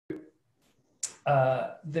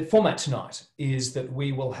The format tonight is that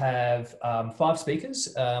we will have 5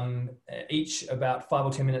 speakers, each about 5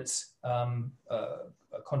 or 10 minutes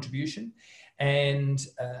contribution, and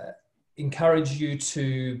encourage you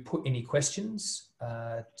to put any questions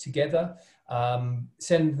together,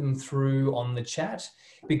 send them through on the chat.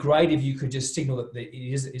 It'd be great if you could just signal that it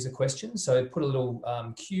is a question. So put a little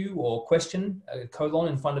Q or question, a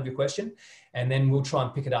colon in front of your question, and then we'll try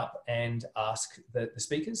and pick it up and ask the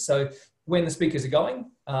speakers. So when the speakers are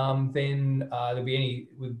going, then we'll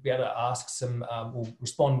be able to ask some, we'll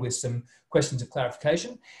respond with some questions of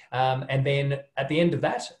clarification. And then at the end of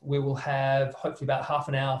that, we will have hopefully about half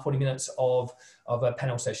an hour, 40 minutes of a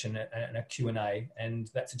panel session and a Q&A.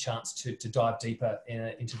 And that's a chance to dive deeper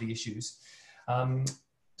into the issues.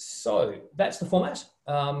 So that's the format.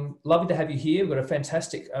 Lovely to have you here. We've got a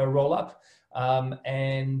fantastic roll-up.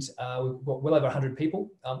 And we've got well over 100 people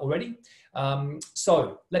already.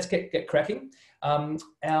 So let's get cracking.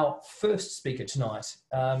 Our first speaker tonight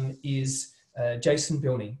is Jason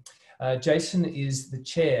Bilney. Jason is the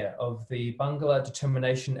chair of the Barngarla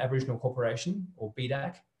Determination Aboriginal Corporation, or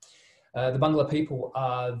BDAC. The Barngarla people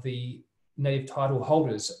are the native title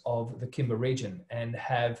holders of the Kimba region and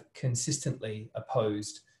have consistently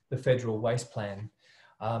opposed the federal waste plan.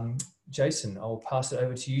 Jason, I'll pass it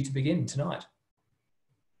over to you to begin tonight.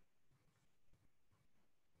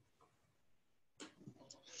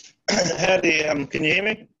 Howdy, can you hear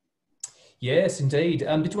me? Yes, indeed.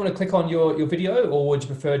 Did you want to click on your video, or would you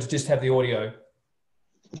prefer to just have the audio?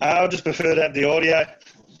 I'll just prefer to have the audio.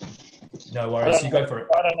 No worries, you go for it.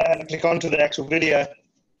 I don't know how to click onto the actual video.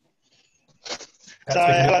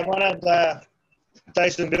 Hello, my name's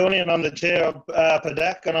Jason Bilney, and I'm the chair of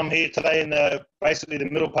PDAC, and I'm here today in basically the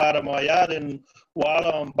middle part of my yard in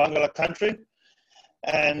Wala on Barngarla country.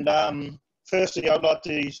 And firstly, I'd like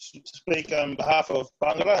to speak on behalf of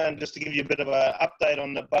Barngarla, and just to give you a bit of an update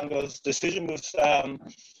on the Barngarla's decision.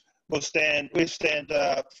 We stand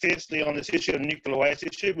fiercely on this issue of nuclear waste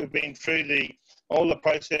issue. We've been through all the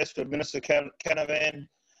process with Minister Canavan,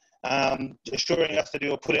 assuring us that he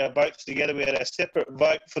will put our votes together. We had a separate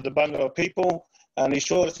vote for the Barngarla people, and he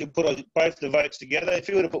assured us he'd put both the votes together. If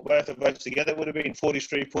he would have put both the votes together, it would have been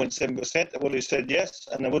 43.7%. That would have said yes,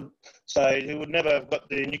 and he would never have got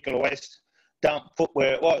the nuclear waste dump put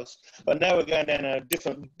where it was. But now we're going down a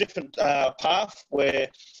different path, where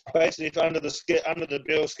basically, if under the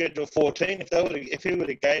bill Schedule 14, if he would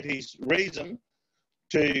have gave his reason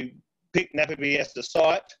to pick Napipi as the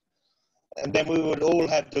site, and then we would all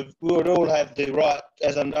have the right,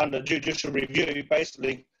 as under judicial review,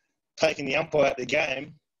 basically taking the umpire out of the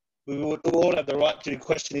game, we would all have the right to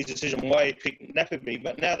question his decision why he picked Napipi.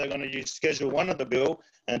 But now they're going to use Schedule 1 of the bill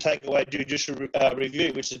and take away judicial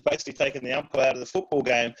review, which is basically taking the umpire out of the football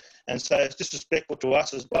game. And so it's disrespectful to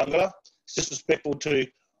us as Barngarla. It's disrespectful to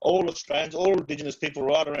all Australians, all Indigenous people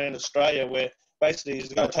right around Australia, where basically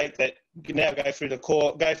he's going to take that, now go through the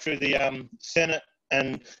court, go through the Senate,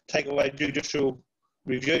 and take away judicial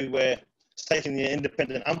review, where it's taking the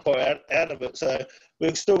independent umpire out of it. So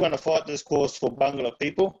we're still going to fight this cause for Barngarla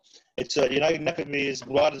people. It's Napipi is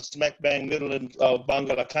right at smack bang middle of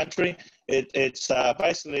Barngarla country. It's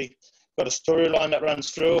basically got a storyline that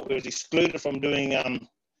runs through it. We was excluded from doing our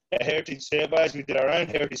heritage surveys. We did our own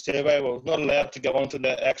heritage survey. We were not allowed to go onto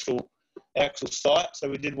the actual site, so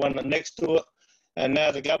we did one next to it. And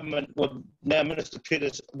now the government, Minister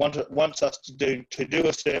Pitters wants us to do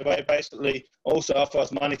a survey, basically also offer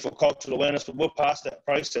us money for cultural awareness, but we're past that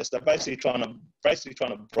process. They're basically trying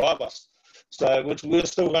to bribe us. So we're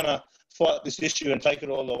still going to fight this issue and take it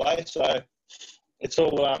all the way. So it's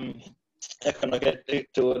all, how can I get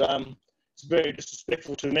to it? It's very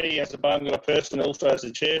disrespectful to me as a Barngarla person, also as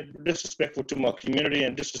a chair, disrespectful to my community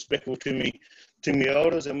and disrespectful to me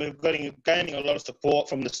elders. And we're gaining a lot of support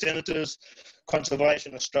from the senators,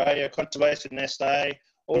 Conservation Australia, Conservation SA,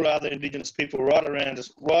 all other Indigenous people right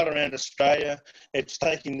around Australia. It's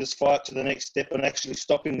taking this fight to the next step and actually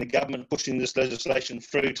stopping the government pushing this legislation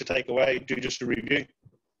through to take away judicial review.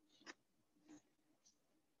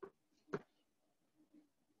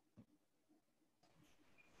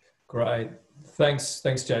 Great. Thanks,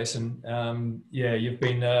 Jason. Yeah, you've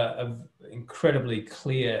been an incredibly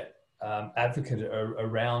clear advocate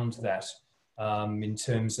around that in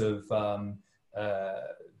terms of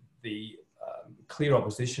the clear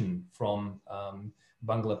opposition from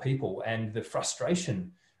Barngarla people and the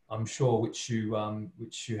frustration, I'm sure, which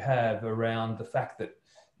you have around the fact that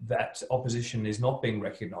that opposition is not being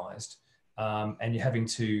recognised, and you're having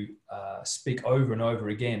to speak over and over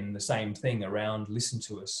again the same thing around listen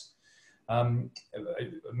to us. I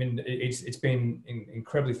mean, it's been an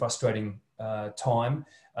incredibly frustrating time.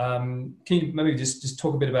 Can you maybe just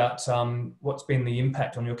talk a bit about what's been the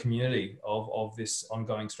impact on your community of this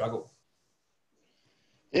ongoing struggle?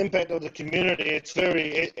 The impact of the community, it's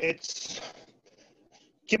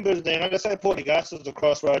Kimba, you know, they say Portugal is the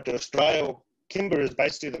crossroad to Australia. Kimba is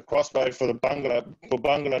basically the crossroad for the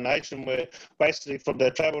Barngarla Nation, where basically they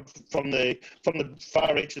travelled from the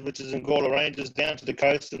far reaches, which is in Gawler Ranges, down to the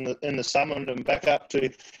coast in the summer and back up to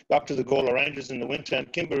the Gawler Ranges in the winter.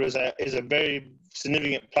 And Kimba is a very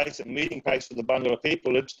significant place, a meeting place for the Barngarla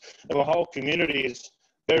people. The whole community is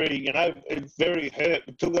very hurt.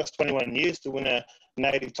 It took us 21 years to win a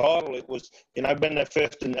native title. It was, when they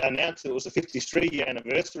first announced it was the 53-year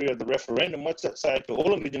anniversary of the referendum. What's that say to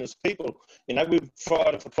all Indigenous people? We've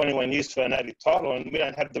fought for 21 years for a native title, and we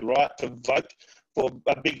don't have the right to vote for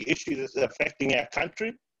a big issue that's affecting our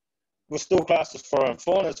country. We're still classed as foreign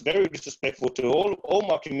fauna. It's very disrespectful to all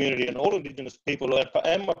my community and all Indigenous people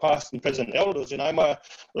and my past and present elders.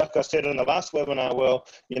 Like I said in the last webinar,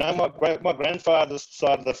 my grandfather's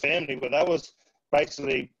side of the family, where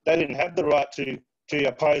they didn't have the right to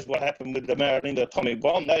oppose what happened with the Maralinga atomic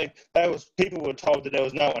bomb. People were told that there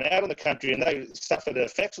was no one out of the country, and they suffered the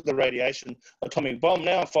effects of the radiation atomic bomb.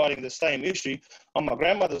 Now I'm fighting the same issue on my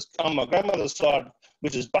grandmother's side,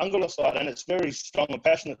 which is Barngarla side, and it's very strong and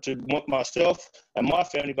passionate to myself and my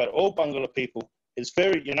family, but all Barngarla people. It's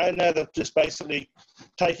very, now they're just basically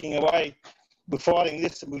taking away. We're fighting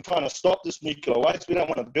this, and we're trying to stop this nuclear waste. We don't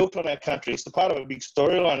want it built on our country. It's a part of a big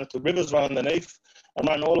storyline. The rivers run underneath and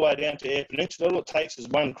run all the way down to Eyre Peninsula. All it takes is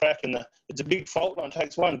one crack it's a big fault line. It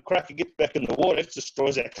takes one crack, it gets back in the water. It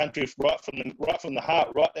destroys our country right from the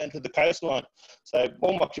heart, right down to the coastline. So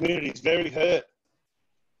all my community is very hurt.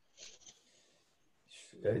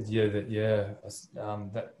 That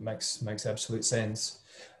makes absolute sense.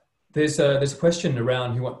 There's a question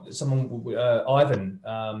around Ivan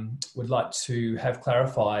would like to have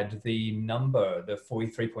clarified the number, the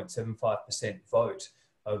 43.75% vote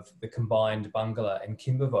of the combined Barngarla and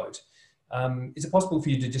Kimba vote. Is it possible for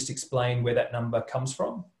you to just explain where that number comes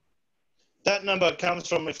from? That number comes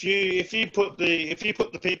from if you put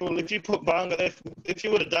Barngarla, if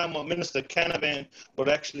you would have done what Minister Canavan would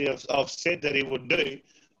actually have said that he would do.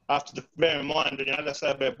 Bear in mind, they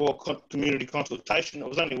say about broad community consultation, it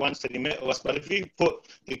was only once that he met with us, but if you put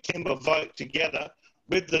the Kimba vote together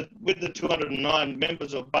with the 209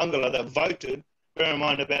 members of Barngarla that voted, bear in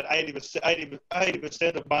mind about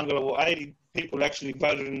 80% of Barngarla, or 80 people actually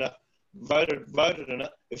voted in it.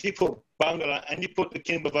 If you put Barngarla and you put the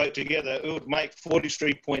Kimba vote together, it would make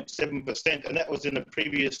 43.7%, and that was in a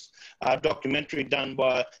previous documentary done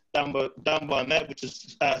by Matt, which is,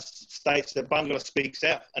 states that Barngarla speaks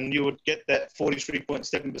out, and you would get that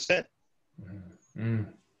 43.7%.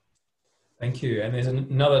 Thank you. And there's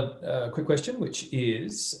another quick question, which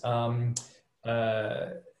is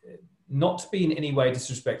not to be in any way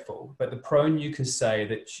disrespectful, but the pro-nukers say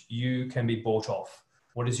that you can be bought off.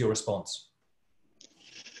 What is your response?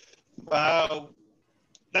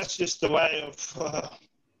 That's just the way of.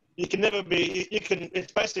 You can never be.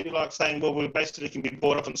 It's basically like saying, well, we basically can be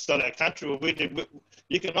bought off and sell our country. Well,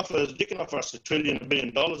 you can offer us $1 trillion, $1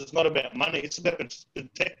 billion. It's not about money. It's about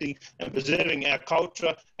protecting and preserving our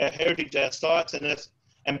culture, our heritage, our sites, and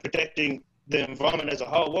protecting the environment as a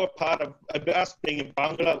whole. We're part of us being in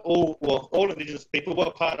Barngarla, all Indigenous people.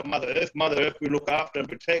 We're part of Mother Earth. Mother Earth we look after and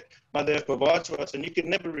protect. Mother Earth provides for us, and you can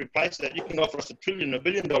never replace that. You can offer us $1 trillion, $1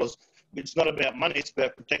 billion. It's not about money. It's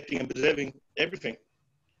about protecting and preserving everything.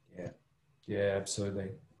 Yeah, absolutely.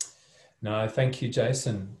 No, thank you,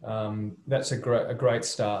 Jason. That's a great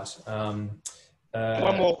start. One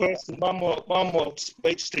more question, one more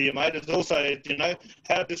speech to you, mate. It's also,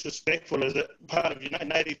 how disrespectful is it? Part of,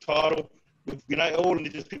 native title. All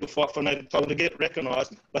Indigenous people fight for native title to get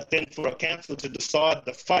recognised, but then for a council to decide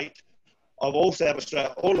the fate of all South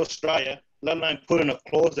Australia, all Australia, let alone put in a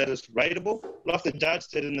clause that is rateable, like the judge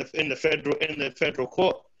said in the federal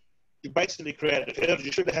court. You basically created a hurdle.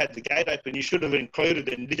 You should have had the gate open. You should have included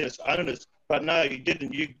Indigenous owners, but no, you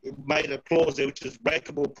didn't. You made a clause there which is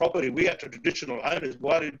rateable property. We are traditional owners.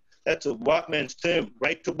 That's a white man's term,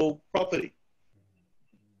 rateable property.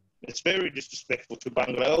 It's very disrespectful to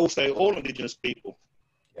Barngarla, also all Indigenous people.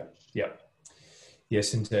 Yeah.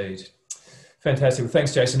 Yes, indeed. Fantastic. Well,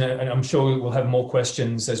 thanks, Jason. And I'm sure we'll have more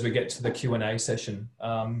questions as we get to the Q&A session.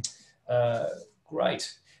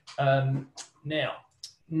 Great. Now,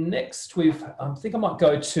 next, I think I might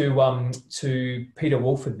go to Peter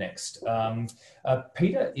Woolford next.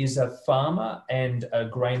 Peter is a farmer and a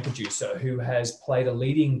grain producer who has played a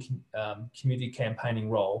leading community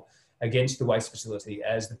campaigning role against the waste facility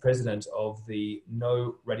as the president of the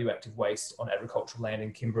No Radioactive Waste on Agricultural Land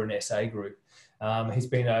in Kimba and SA group. He's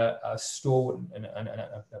been a stalwart and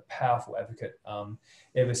a powerful advocate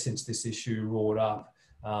ever since this issue roared up.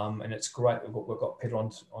 And it's great we've got Peter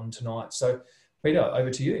on tonight. So, Peter, over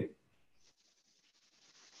to you.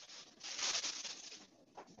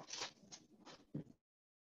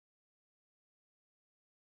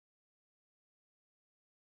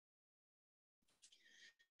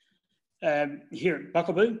 Here at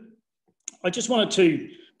Buckalboo, I just wanted to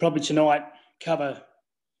probably tonight cover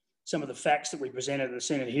some of the facts that we presented at the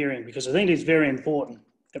Senate hearing, because I think it's very important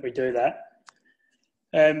that we do that.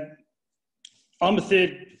 I'm a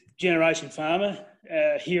third generation farmer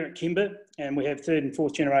here at Kimba, and we have third and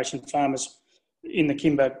fourth generation farmers in the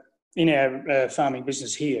Kimba, in our farming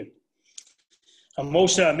business here. I'm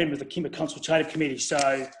also a member of the Kimba Consultative Committee,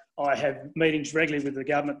 so I have meetings regularly with the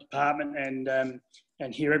government department and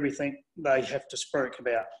hear everything they have to speak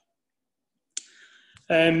about.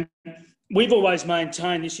 We've always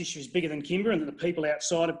maintained this issue is bigger than Kimba and that the people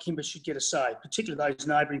outside of Kimba should get a say, particularly those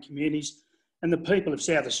neighbouring communities and the people of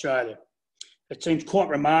South Australia. It seems quite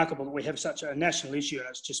remarkable that we have such a national issue and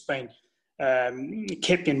it's just been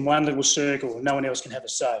kept in one little circle and no one else can have a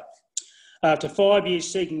say. After 5 years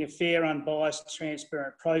seeking a fair, unbiased,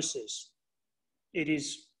 transparent process, it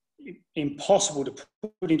is impossible to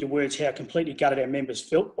put into words how completely gutted our members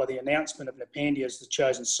felt by the announcement of Napandia as the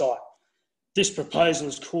chosen site. This proposal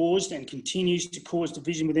has caused and continues to cause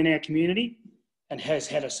division within our community and has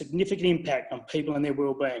had a significant impact on people and their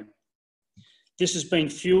wellbeing. This has been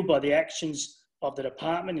fuelled by the actions of the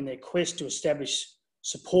department in their quest to establish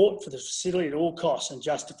support for the facility at all costs and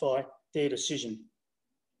justify their decision.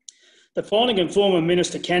 The finding of former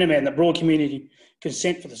Minister Canavan that broad community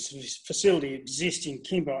consent for the facility exists in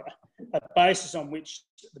Kimba, a basis on which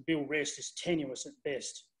the bill rests, is tenuous at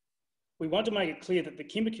best. We want to make it clear that the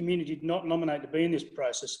Kimba community did not nominate to be in this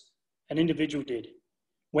process, an individual did.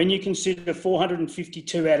 When you consider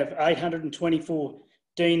 452 out of 824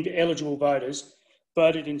 deemed eligible voters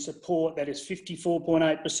voted in support, that is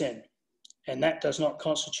 54.8%, and that does not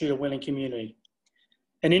constitute a willing community.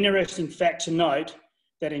 An interesting fact to note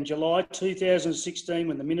that in July 2016,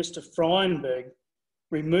 when the Minister Frydenberg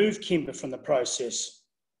removed Kimba from the process,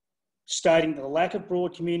 stating the lack of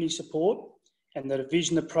broad community support and the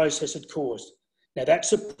division the process had caused. Now that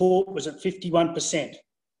support was at 51%,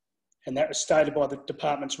 and that was stated by the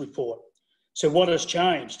department's report. So what has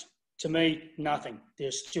changed? To me, nothing.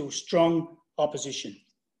 There's still strong opposition.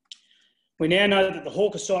 We now know that the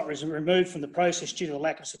Hawker site was removed from the process due to the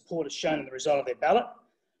lack of support as shown in the result of their ballot.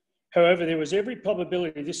 However, there was every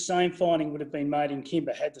probability this same finding would have been made in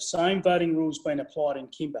Kimba had the same voting rules been applied in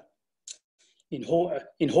Kimba. In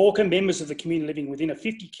Hawker, members of the community living within a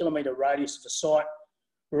 50-kilometre radius of the site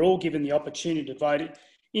were all given the opportunity to vote,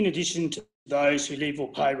 in addition to those who live or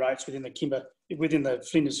pay rates within the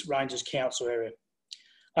Flinders Ranges Council area.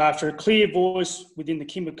 After a clear voice within the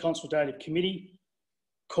Kimba Consultative Committee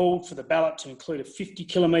called for the ballot to include a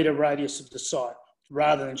 50-kilometre radius of the site,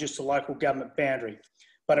 rather than just a local government boundary,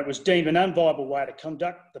 but it was deemed an unviable way to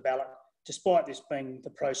conduct the ballot, despite this being the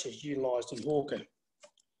process utilised in Hawker.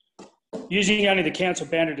 Using only the council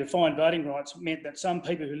boundary to define voting rights meant that some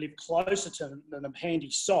people who live closer to the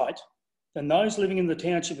Napandia site than those living in the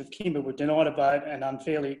township of Kimba were denied a vote and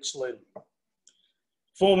unfairly excluded.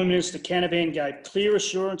 Former Minister Canavan gave clear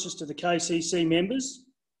assurances to the KCC members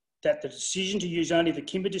that the decision to use only the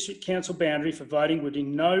Kimba District Council boundary for voting would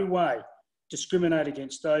in no way discriminate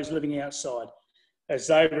against those living outside, as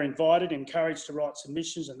they were invited and encouraged to write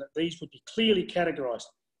submissions, and that these would be clearly categorised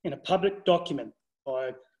in a public document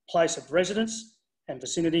by place of residence and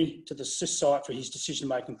vicinity to the site for his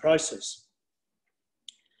decision-making process.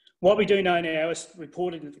 What we do know now, as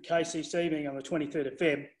reported at the KCC meeting on the 23rd of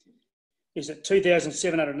Feb, is that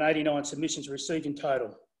 2,789 submissions were received in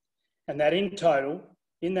total, and that in that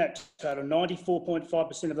total,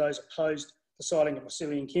 94.5% of those opposed the siting of a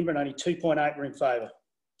facility in Kimba and only 2.8 were in favour.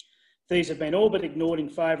 These have been all but ignored in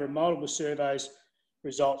favour of multiple surveys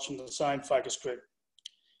results from the same focus group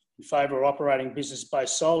in favour of operating business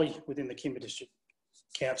based solely within the Kimba District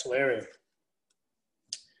Council area.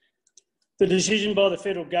 The decision by the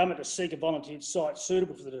federal government to seek a volunteered site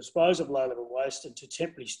suitable for the disposal of low-level waste and to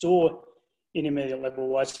temporarily store intermediate level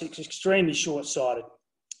waste is extremely short-sighted.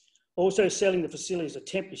 Also selling the facility as a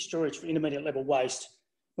temporary storage for intermediate level waste,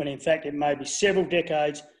 when in fact it may be several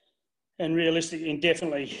decades and realistically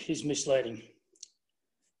indefinitely, is misleading.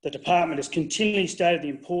 The department has continually stated the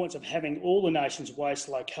importance of having all the nation's waste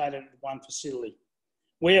located at one facility.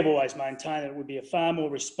 We have always maintained that it would be a far more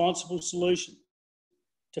responsible solution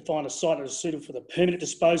to find a site that is suitable for the permanent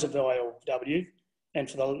disposal of the ILW and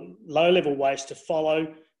for the low-level waste to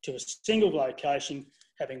follow to a single location,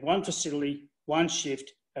 having one facility, one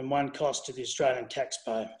shift and one cost to the Australian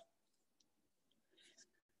taxpayer.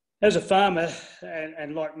 As a farmer,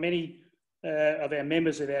 and like many of our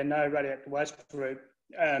members of our No Radioactive Waste group,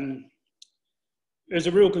 there's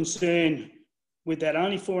a real concern with that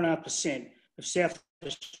only 4.5% of South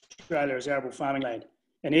Australia is arable farming land,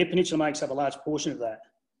 and Eyre Peninsula makes up a large portion of that.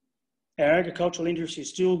 Our agricultural industry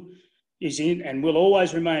still is in and will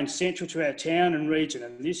always remain central to our town and region,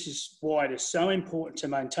 and this is why it is so important to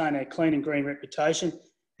maintain our clean and green reputation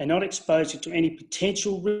and not expose it to any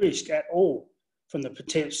potential risk at all from the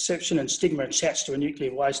perception and stigma attached to a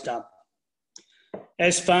nuclear waste dump.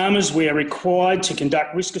 As farmers, we are required to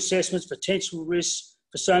conduct risk assessments, potential risks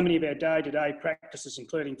for so many of our day-to-day practices,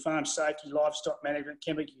 including farm safety, livestock management,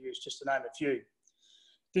 chemical use, just to name a few.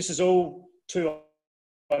 This is all to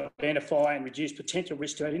identify and reduce potential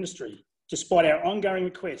risk to our industry. Despite our ongoing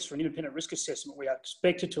requests for an independent risk assessment, we are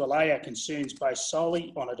expected to allay our concerns based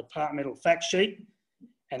solely on a departmental fact sheet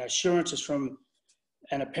and assurances from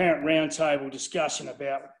an apparent roundtable discussion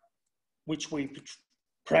about which we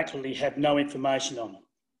practically have no information on.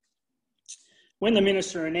 When the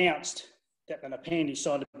Minister announced that an appendix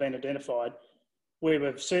site had been identified, we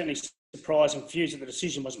were certainly surprised and confused that the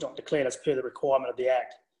decision was not declared as per the requirement of the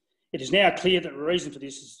Act. It is now clear that the reason for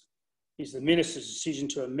this is the Minister's decision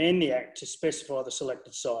to amend the Act to specify the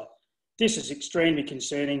selected site. This is extremely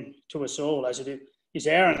concerning to us all, as it is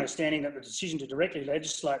our understanding that the decision to directly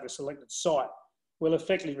legislate the selected site will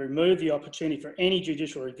effectively remove the opportunity for any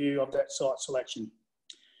judicial review of that site selection,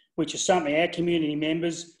 which is something our community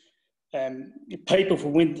members, people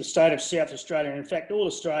from within the state of South Australia, and in fact all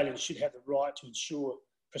Australians should have the right to ensure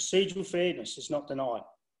procedural fairness is not denied.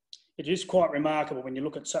 It is quite remarkable when you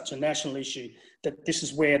look at such a national issue that this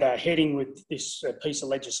is where they're heading with this piece of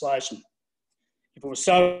legislation. If it was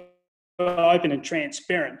so open and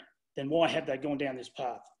transparent, then why have they gone down this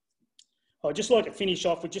path? I'd just like to finish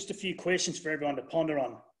off with just a few questions for everyone to ponder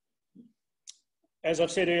on. As I've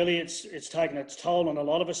said earlier, it's taken its toll on a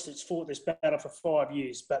lot of us that's fought this battle for 5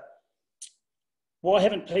 years, but why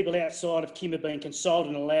haven't people outside of Kimba been consulted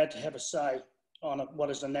and allowed to have a say on what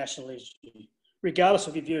is a national issue, regardless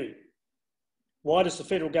of your view? Why does the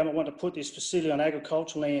federal government want to put this facility on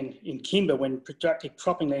agricultural land in Kimba when productive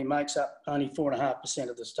cropping land makes up only 4.5%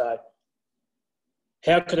 of the state?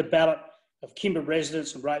 How could a ballot of Kimba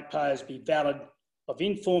residents and ratepayers be valid of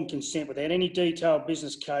informed consent without any detailed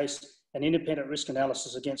business case and independent risk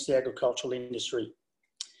analysis against the agricultural industry?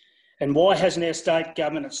 And why hasn't our state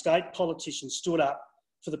government and state politicians stood up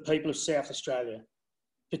for the people of South Australia,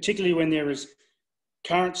 particularly when there is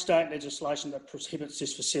current state legislation that prohibits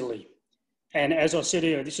this facility? And as I said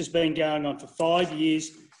earlier, this has been going on for 5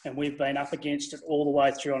 years and we've been up against it all the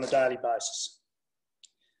way through on a daily basis.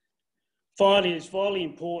 Finally, it's vitally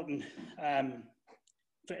important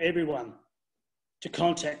for everyone to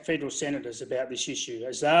contact federal senators about this issue,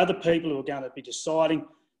 as they are the people who are going to be deciding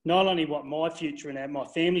not only what my future and my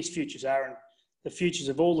family's futures are and the futures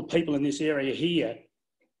of all the people in this area here,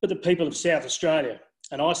 but the people of South Australia.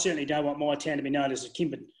 And I certainly don't want my town to be known as a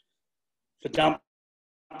Kimba, the dump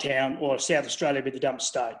town, or South Australia be the dump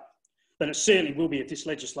state. But it certainly will be if this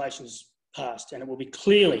legislation is passed, and it will be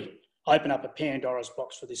clearly open up a Pandora's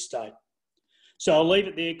box for this state. So I'll leave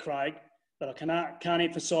it there, Craig, but I can't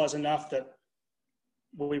emphasise enough that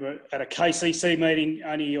we were at a KCC meeting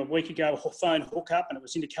only a week ago, a phone hook-up, and it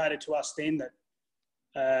was indicated to us then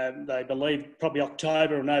that they believe probably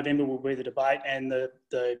October or November will be the debate and the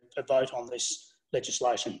vote on this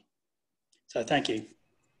legislation. So thank you.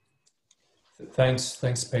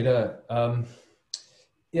 Thanks, Peter.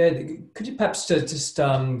 Yeah, could you perhaps just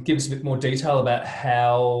give us a bit more detail about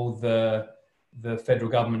how the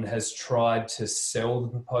federal government has tried to sell the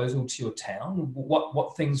proposal to your town?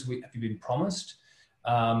 What things have you been promised?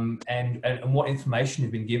 And what information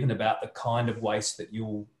you've been given about the kind of waste that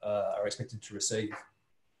you are expected to receive?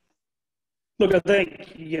 Look, I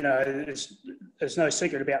think, you know, there's no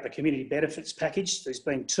secret about the community benefits package. There's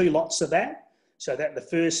been 2 lots of that. So that the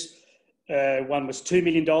first one was $2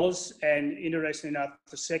 million, and interestingly enough,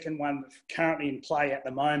 the second one currently in play at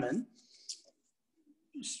the moment,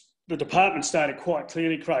 the department stated quite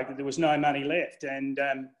clearly, Craig, that there was no money left. And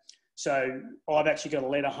so I've actually got a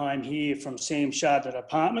letter home here from Sam Shard, the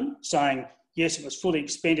department, saying, yes, it was fully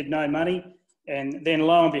expended, no money. And then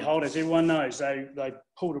lo and behold, as everyone knows, they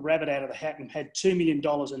pulled a rabbit out of the hat and had $2 million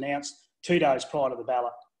announced 2 days prior to the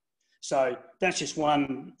ballot. So that's just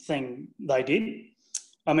one thing they did.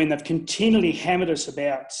 I mean, they've continually hammered us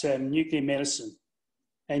about nuclear medicine,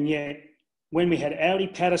 and yet when we had Audi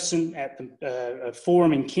Patterson at the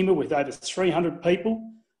forum in Kimba with over 300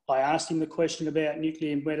 people, I asked him the question about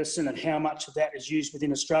nuclear medicine and how much of that is used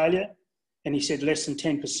within Australia, and he said less than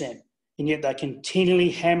 10%. And yet they continually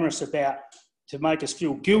hammer us about to make us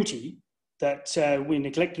feel guilty that we're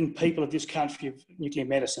neglecting people of this country of nuclear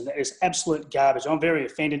medicine. That is absolute garbage. I'm very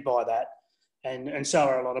offended by that, and so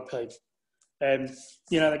are a lot of people.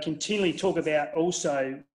 You know, they continually talk about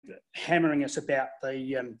also hammering us about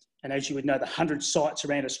the, and as you would know, the 100 sites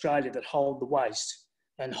around Australia that hold the waste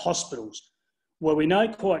and hospitals. Well, we know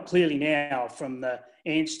quite clearly now from the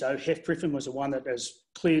ANSTO, Hef Griffin was the one that has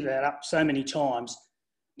cleared that up so many times,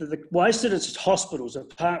 that the waste at its hospitals,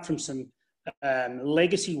 apart from some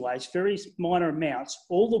legacy waste, very minor amounts,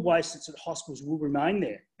 all the waste that's at hospitals will remain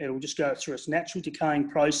there. It will just go through its natural decaying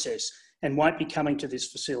process and won't be coming to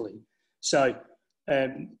this facility. So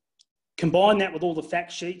combine that with all the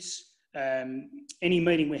fact sheets. Any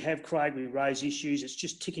meeting we have, Craig, we raise issues. It's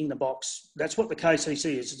just ticking the box. That's what the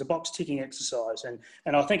KCC is. It's a box ticking exercise.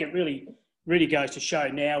 And I think it really goes to show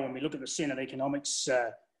now when we look at the Senate Economics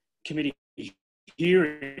Committee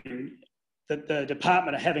hearing that the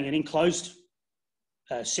department are having an enclosed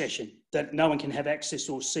session that no one can have access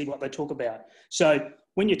or see what they talk about. So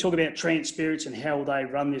when you talk about transparency and how they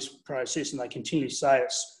run this process and they continually say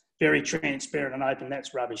it's very transparent and open,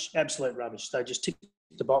 that's rubbish, absolute rubbish. They just tick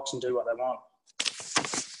the box and do what they want.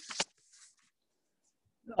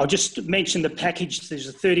 I'll just mention the package. There's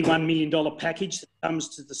a $31 million package that comes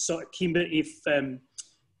to the site Kimba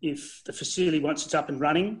if the facility, once it's up and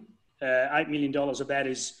running. $8 million of that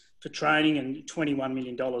is for training and $21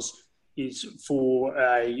 million is for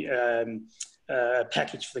a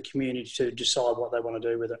package for the community to decide what they want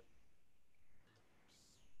to do with it.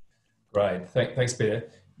 Great, thanks, Peter.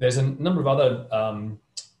 There's a number of other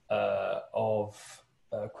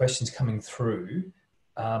questions coming through.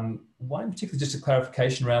 One in particular, just a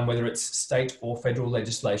clarification around whether it's state or federal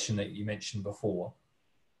legislation that you mentioned before.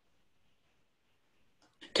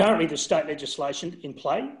 Currently, there's state legislation in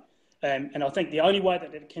play, and I think the only way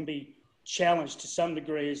that it can be challenged to some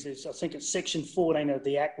degree is I think it's Section 14 of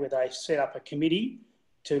the Act, where they set up a committee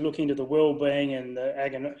to look into the wellbeing and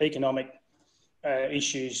the economic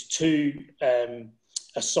issues to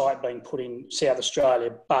a site being put in South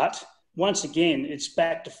Australia. But once again, it's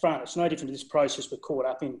back to front. It's no different to this process we're caught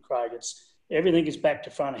up in, Craig. Everything is back to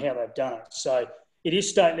front how they've done it. So it is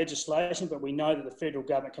state legislation, but we know that the federal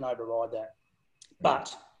government can override that.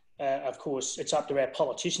 But of course, it's up to our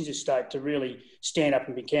politicians in state to really stand up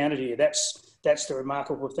and be counted here. That's the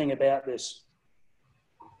remarkable thing about this.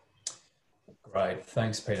 Great,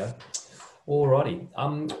 thanks, Peter. Alrighty,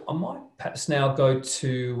 I might perhaps now go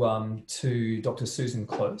to Dr. Susan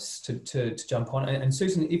Close to jump on. And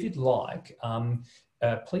Susan, if you'd like,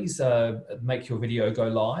 please make your video go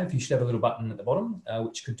live. You should have a little button at the bottom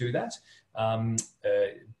which could do that.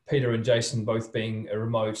 Peter and Jason both being a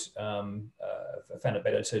remote found it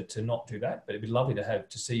better to not do that, but it'd be lovely to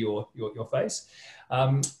see your face.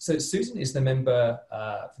 So Susan is the member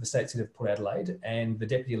for the state seat of Port Adelaide and the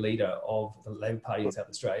deputy leader of the Labor Party in South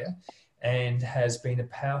Australia, and has been a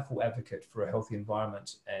powerful advocate for a healthy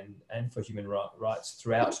environment and for human rights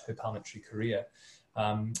throughout her parliamentary career.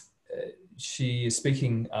 She is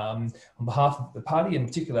speaking on behalf of the party, in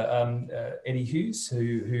particular Eddie Hughes,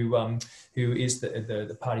 who is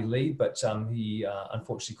the party lead, but he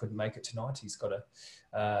unfortunately couldn't make it tonight. He's got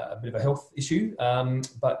a bit of a health issue,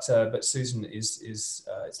 but Susan is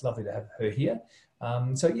it's lovely to have her here.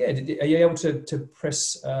 So yeah, are you able to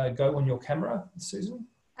press go on your camera, Susan?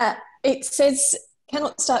 It says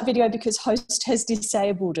cannot start video because host has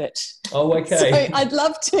disabled it. Oh, okay. So I'd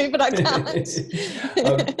love to, but I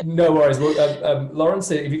can't. No worries. Well, Lawrence,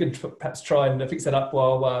 if you could perhaps try and fix that up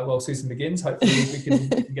while Susan begins, hopefully we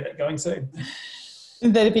can get it going soon.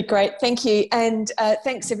 That'd be great. Thank you. And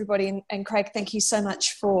thanks everybody. And Craig, thank you so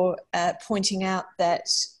much for pointing out that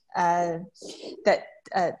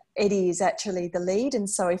Eddie is actually the lead, and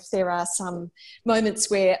so if there are some moments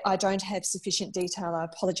where I don't have sufficient detail, I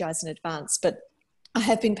apologise in advance, but I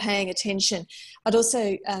have been paying attention. I'd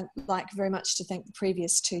also like very much to thank the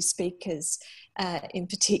previous two speakers, in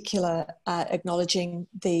particular acknowledging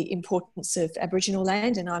the importance of Aboriginal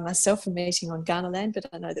land, and I myself am meeting on Kaurna land, but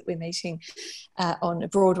I know that we're meeting on a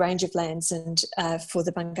broad range of lands, and for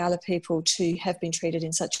the Barngarla people to have been treated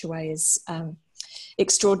in such a way is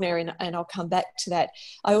extraordinary, and I'll come back to that.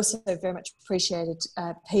 I also very much appreciated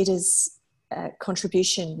Peter's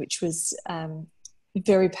contribution, which was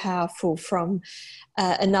very powerful from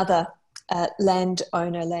another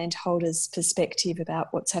landholder's perspective about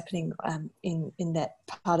what's happening in that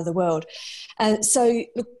part of the world. So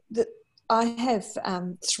look, I have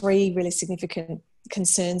three really significant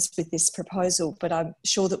concerns with this proposal, but I'm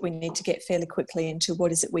sure that we need to get fairly quickly into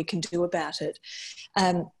what is it we can do about it.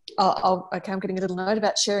 Okay, I'm getting a little note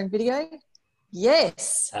about sharing video.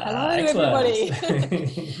 Yes. Hello, everybody.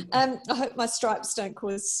 I hope my stripes don't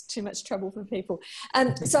cause too much trouble for people.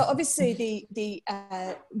 So obviously the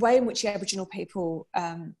way in which the Aboriginal people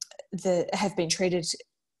have been treated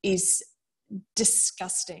is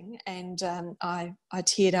disgusting, and I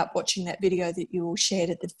teared up watching that video that you all shared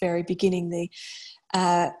at the very beginning.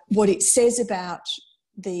 What it says about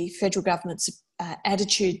the federal government's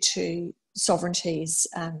attitude to sovereignty is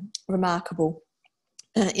remarkable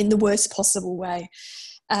in the worst possible way.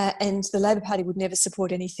 And the Labor Party would never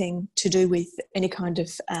support anything to do with any kind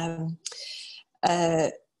of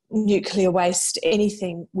nuclear waste,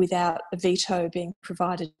 anything without a veto being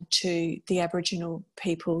provided to the Aboriginal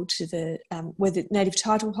people, to the whether native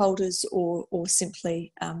title holders or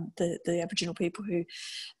simply the Aboriginal people who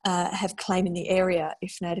have claim in the area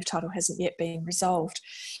if native title hasn't yet been resolved.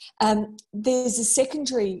 There's a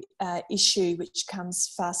secondary issue which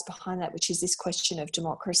comes fast behind that, which is this question of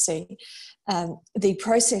democracy. The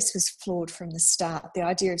process was flawed from the start. The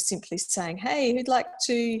idea of simply saying, hey, who'd like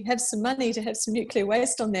to have some money to have some nuclear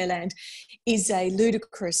waste on their land is a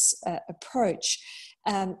ludicrous approach.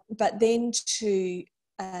 But then to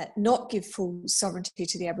not give full sovereignty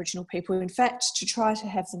to the Aboriginal people, in fact, to try to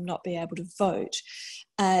have them not be able to vote.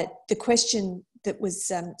 The question that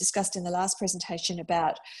was discussed in the last presentation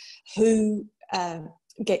about who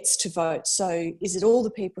gets to vote. So is it all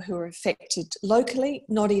the people who are affected locally?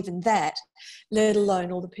 Not even that, let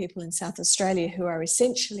alone all the people in South Australia who are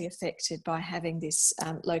essentially affected by having this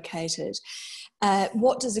located.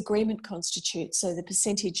 What does agreement constitute? So the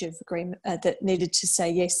percentage of agreement that needed to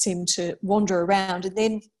say yes seemed to wander around, and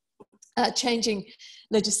then changing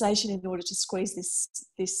legislation in order to squeeze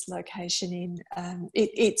this location in.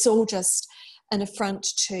 It's all just an affront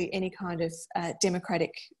to any kind of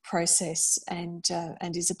democratic process, and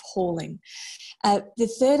is appalling. The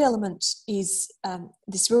third element is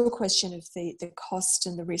this real question of the cost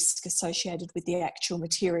and the risk associated with the actual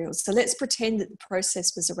materials. So let's pretend that the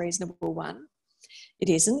process was a reasonable one. It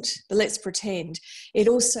isn't, but let's pretend. It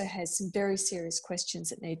also has some very serious questions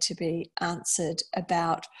that need to be answered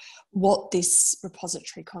about what this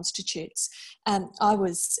repository constitutes. I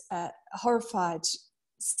was horrified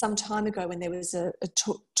some time ago when there was a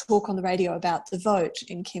talk on the radio about the vote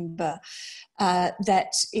in Kimba,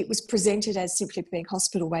 that it was presented as simply being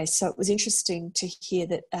hospital waste. So it was interesting to hear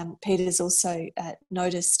that Peter's also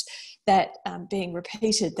noticed that being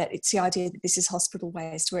repeated, that it's the idea that this is hospital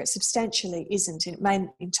waste, where it substantially isn't, and it may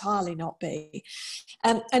entirely not be.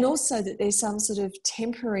 And also that there's some sort of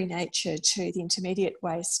temporary nature to the intermediate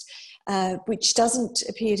waste, which doesn't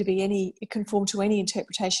appear to be conform to any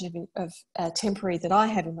interpretation of temporary that I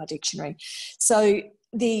have in my dictionary. So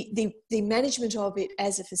the management of it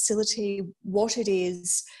as a facility, what it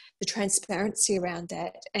is, the transparency around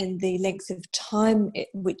that, and the length of time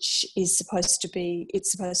which is supposed to be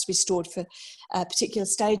stored for particular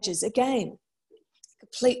stages. Again,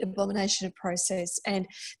 complete abomination of process, and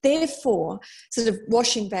therefore sort of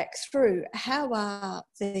washing back through, how are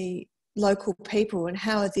the local people and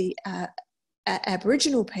how are the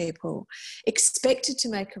Aboriginal people expected to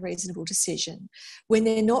make a reasonable decision when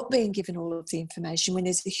they're not being given all of the information, when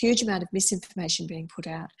there's a huge amount of misinformation being put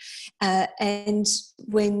out, and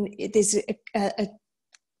when there's a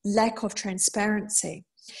lack of transparency.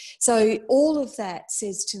 So all of that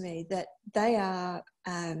says to me that they are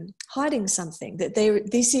hiding something, that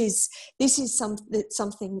this is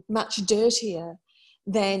something much dirtier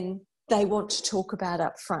than they want to talk about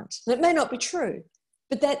up front. And it may not be true,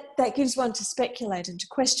 but that gives one to speculate and to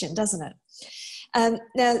question, doesn't it?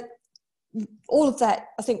 Now, all of that,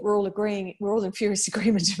 I think we're all in furious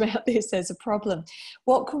agreement about this as a problem.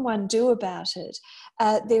 What can one do about it?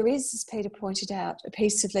 There is, as Peter pointed out, a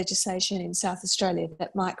piece of legislation in South Australia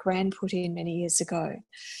that Mike Rann put in many years ago.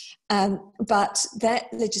 But that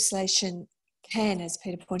legislation can, as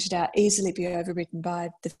Peter pointed out, easily be overridden by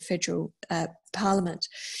the federal Parliament.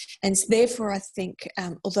 And therefore, I think,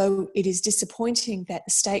 although it is disappointing that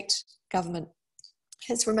the state government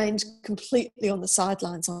has remained completely on the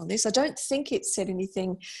sidelines on this, I don't think it said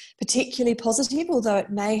anything particularly positive, although it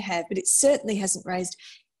may have, but it certainly hasn't raised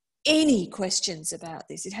any questions about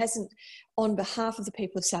this. It hasn't, on behalf of the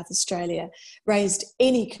people of South Australia, raised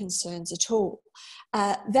any concerns at all.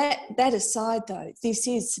 That aside, though, this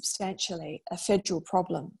is substantially a federal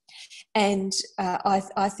problem, and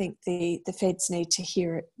I think the feds need to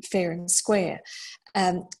hear it fair and square.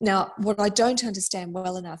 Now, what I don't understand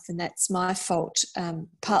well enough, and that's my fault,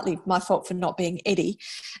 partly my fault for not being Eddie,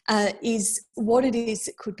 is what it is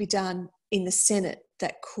that could be done in the Senate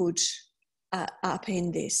that could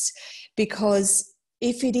upend this. Because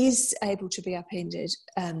if it is able to be upended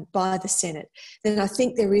by the Senate, then I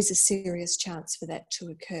think there is a serious chance for that to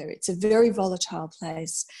occur. It's a very volatile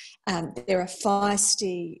place. There are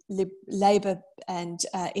feisty Labor and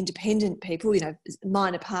independent people,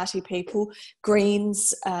 minor party people,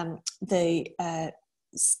 Greens, the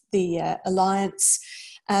Alliance,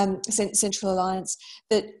 Central Alliance,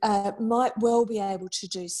 that might well be able to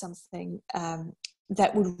do something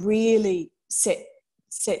that would really set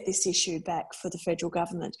this issue back for the federal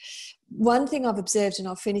government. One thing I've observed, and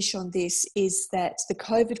I'll finish on this, is that the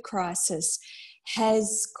COVID crisis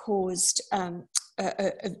has caused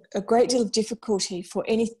a great deal of difficulty for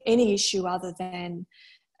any issue other than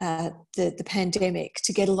the pandemic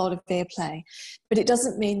to get a lot of airplay. But it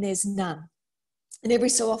doesn't mean there's none. And every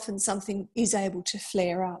so often something is able to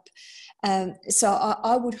flare up. So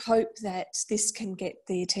I would hope that this can get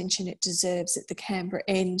the attention it deserves at the Canberra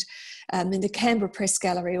end. And the Canberra Press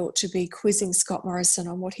Gallery ought to be quizzing Scott Morrison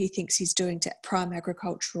on what he thinks he's doing to prime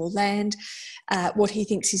agricultural land, what he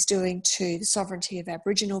thinks he's doing to the sovereignty of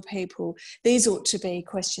Aboriginal people. These ought to be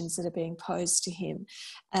questions that are being posed to him.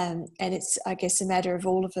 And it's, I guess, a matter of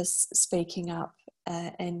all of us speaking up.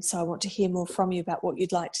 And so I want to hear more from you about what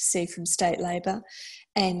you'd like to see from state Labor,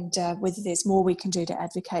 and whether there's more we can do to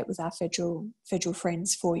advocate with our federal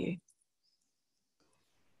friends for you.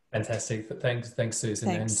 Fantastic. Thanks, Susan.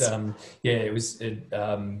 Thanks. And it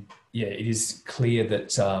is clear that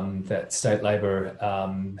that state Labor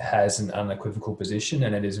has an unequivocal position,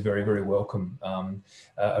 and it is very, very welcome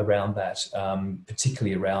around that,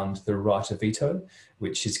 particularly around the right of veto,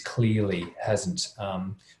 which is clearly hasn't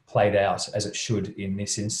played out as it should in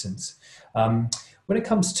this instance. When it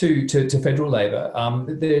comes to federal Labor,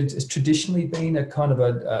 there's traditionally been a kind of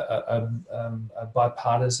a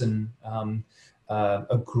bipartisan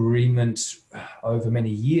agreement over many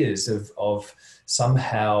years of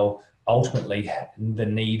somehow ultimately the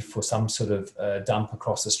need for some sort of dump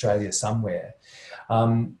across Australia somewhere.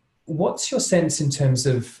 What's your sense in terms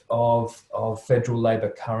of federal Labor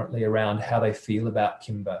currently around how they feel about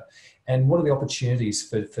Kimba, and what are the opportunities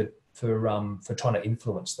for trying to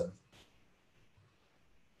influence them?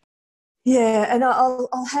 Yeah, and I'll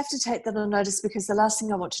have to take that on notice, because the last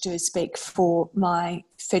thing I want to do is speak for my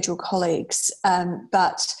federal colleagues,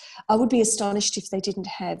 but I would be astonished if they didn't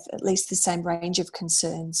have at least the same range of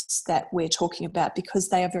concerns that we're talking about, because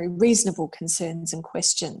they are very reasonable concerns and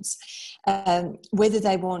questions. Whether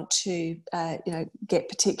they want to, get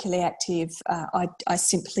particularly active, I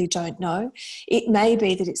simply don't know. It may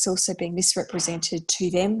be that it's also being misrepresented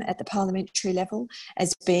to them at the parliamentary level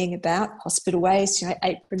as being about hospital waste,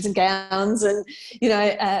 aprons and gowns, and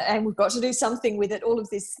and we've got to do something with it. All of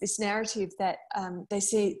this narrative that they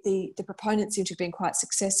see the proponents seem to have been quite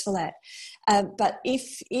successful at. But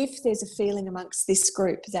if there's a feeling amongst this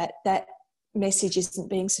group that message isn't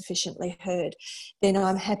being sufficiently heard, then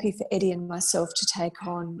I'm happy for Eddie and myself to take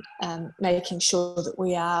on making sure that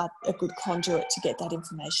we are a good conduit to get that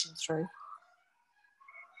information through.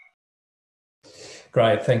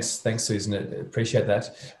 Great, thanks Susan, I appreciate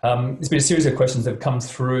that. There's been a series of questions that have come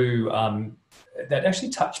through that actually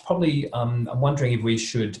touch probably, I'm wondering if we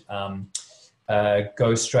should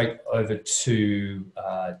go straight over to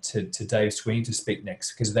Dave Sweeney to speak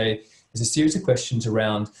next, because there's a series of questions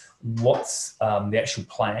around what's the actual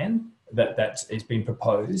plan that is being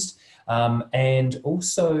proposed, and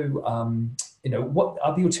also what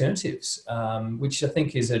are the alternatives, which I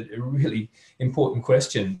think is a really important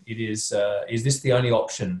question. It is this the only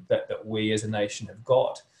option that we as a nation have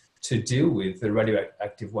got to deal with the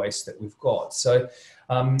radioactive waste that we've got? So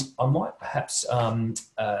I might perhaps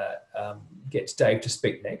get Dave to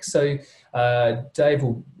speak next. So Dave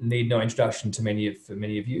will need no introduction to many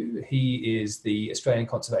of you. He is the Australian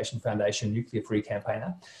Conservation Foundation Nuclear Free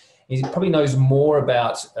campaigner. He probably knows more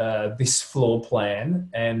about this floor plan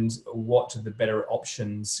and what the better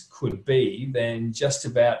options could be than just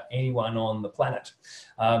about anyone on the planet.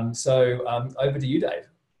 So over to you, Dave.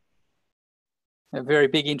 A very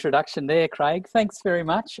big introduction there, Craig. Thanks very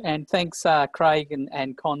much. And thanks, Craig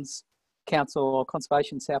and Cons Council or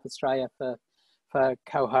Conservation South Australia for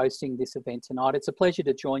co-hosting this event tonight. It's a pleasure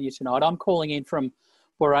to join you tonight. I'm calling in from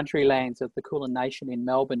Wurundjeri lands of the Kulin Nation in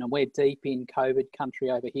Melbourne, and we're deep in COVID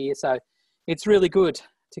country over here. So it's really good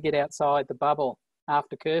to get outside the bubble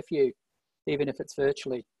after curfew, even if it's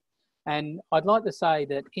virtually. And I'd like to say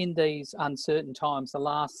that in these uncertain times, the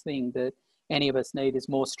last thing that any of us need is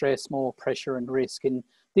more stress, more pressure and risk. And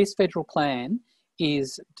this federal plan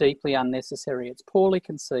is deeply unnecessary. It's poorly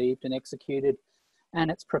conceived and executed,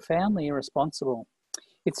 and it's profoundly irresponsible.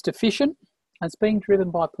 It's deficient, and it's being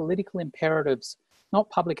driven by political imperatives, not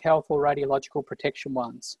public health or radiological protection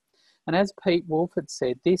ones. And as Pete Woolford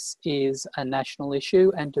said, this is a national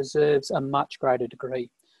issue and deserves a much greater degree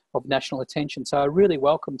of national attention. So I really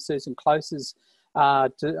welcome Susan Close's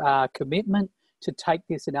commitment to take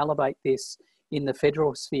this and elevate this in the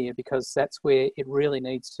federal sphere, because that's where it really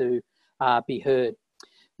needs to be heard.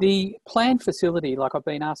 The planned facility, like I've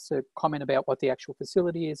been asked to comment about what the actual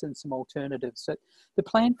facility is and some alternatives. So the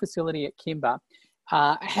planned facility at Kimba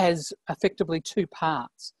has effectively two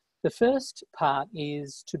parts. The first part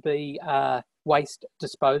is to be a waste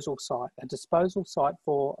disposal site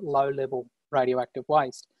for low-level radioactive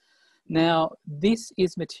waste. Now, this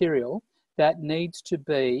is material that needs to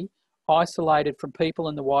be isolated from people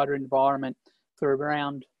in the wider environment for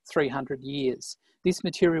around 300 years. This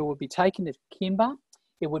material would be taken to Kimba.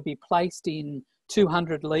 It would be placed in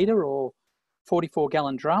 200 litre or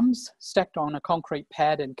 44-gallon drums, stacked on a concrete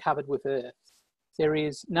pad and covered with earth. There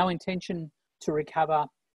is no intention to recover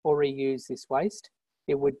or reuse this waste.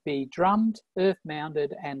 It would be drummed, earth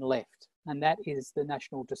mounded and left, and that is the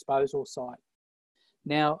national disposal site.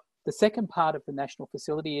 Now, the second part of the national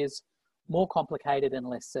facility is more complicated and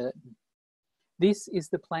less certain. This is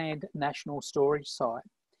the planned national storage site,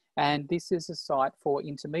 and this is a site for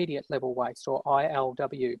intermediate level waste, or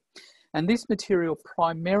ILW. And this material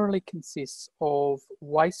primarily consists of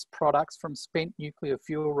waste products from spent nuclear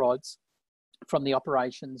fuel rods from the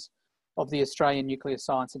operations of the Australian Nuclear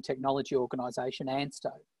Science and Technology Organisation,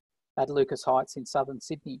 ANSTO, at Lucas Heights in southern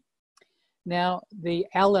Sydney. Now, the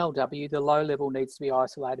LLW, the low level, needs to be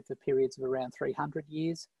isolated for periods of around 300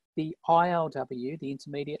 years. The ILW, the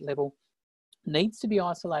intermediate level, needs to be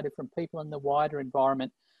isolated from people in the wider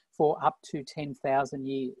environment for up to 10,000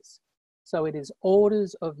 years. So it is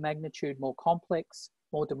orders of magnitude more complex,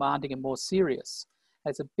 more demanding and more serious.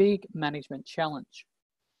 It's a big management challenge.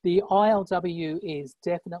 The ILW is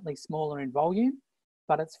definitely smaller in volume,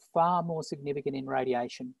 but it's far more significant in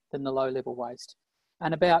radiation than the low-level waste.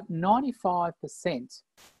 And about 95%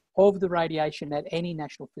 of the radiation at any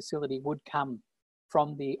national facility would come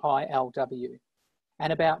from the ILW.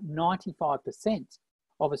 And about 95%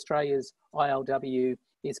 of Australia's ILW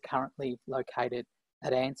is currently located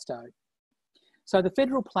at ANSTO. So the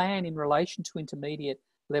federal plan in relation to intermediate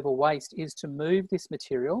level waste is to move this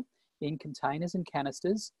material in containers and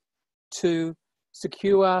canisters to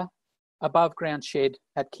secure above ground shed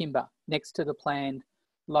at Kimba next to the planned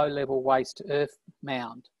low level waste earth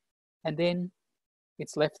mound. And then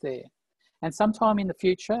it's left there. And sometime in the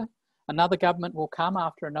future, another government will come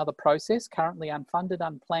after another process, currently unfunded,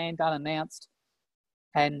 unplanned, unannounced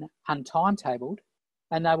and untimetabled,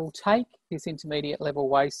 and they will take this intermediate level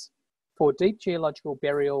waste for deep geological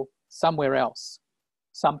burial somewhere else,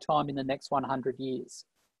 sometime in the next 100 years.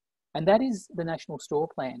 And that is the National Store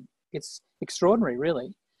Plan. It's extraordinary,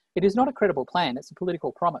 really. It is not a credible plan, it's a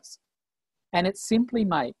political promise. And it simply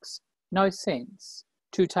makes no sense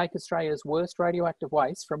to take Australia's worst radioactive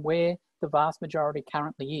waste from where the vast majority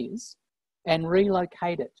currently is and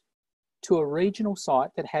relocate it to a regional site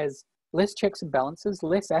that has less checks and balances,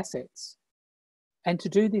 less assets, and to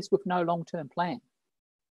do this with no long-term plan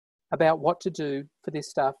about what to do for this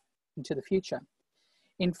stuff into the future.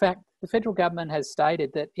 In fact, the federal government has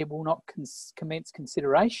stated that it will not commence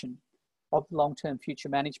consideration of long-term future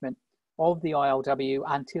management of the ILW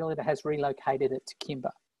until it has relocated it to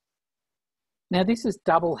Kimba. Now, this is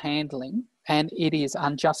double handling and it is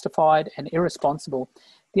unjustified and irresponsible.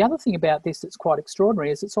 The other thing about this that's quite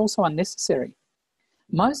extraordinary is it's also unnecessary.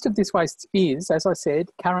 Most of this waste is, as I said,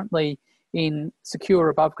 currently in secure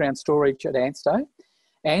above ground storage at ANSTO.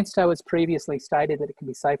 ANSTO has previously stated that it can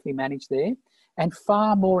be safely managed there. And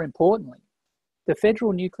far more importantly, the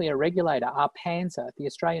federal nuclear regulator, ARPANSA, the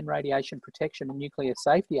Australian Radiation Protection and Nuclear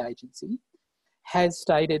Safety Agency, has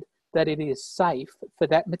stated that it is safe for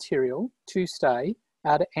that material to stay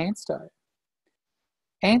out at ANSTO.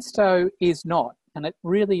 ANSTO is not, and it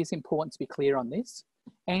really is important to be clear on this,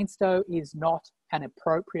 ANSTO is not an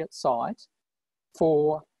appropriate site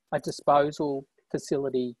for a disposal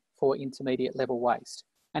facility for intermediate level waste.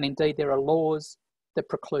 And indeed, there are laws that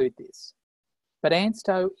preclude this. But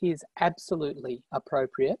ANSTO is absolutely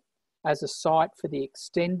appropriate as a site for the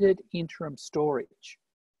extended interim storage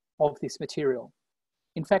of this material.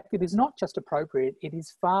 In fact, it is not just appropriate, it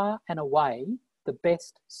is far and away the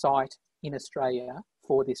best site in Australia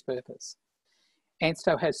for this purpose.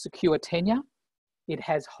 ANSTO has secure tenure, it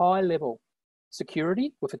has high level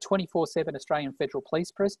security with a 24/7 Australian Federal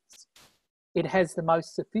Police presence, it has the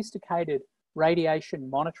most sophisticated radiation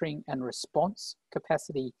monitoring and response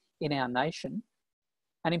capacity in our nation.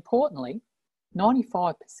 And importantly,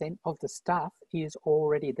 95% of the stuff is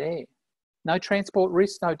already there. No transport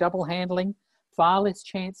risks, no double handling, far less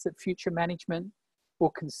chance that future management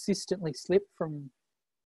will consistently slip from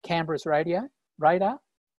Canberra's radar,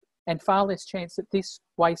 and far less chance that this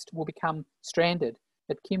waste will become stranded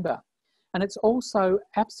at Kimba. And it's also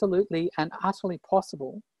absolutely and utterly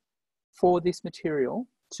possible for this material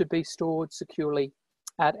to be stored securely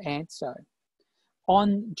at ANSTO.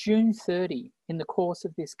 On June 30, in the course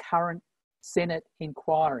of this current Senate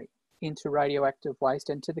inquiry into radioactive waste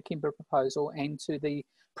and to the Kimba proposal and to the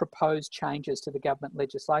proposed changes to the government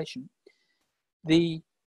legislation, the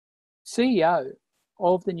CEO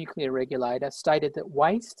of the nuclear regulator stated that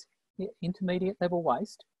waste, intermediate level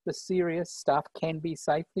waste, the serious stuff, can be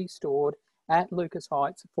safely stored at Lucas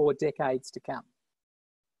Heights for decades to come.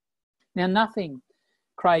 Now, nothing,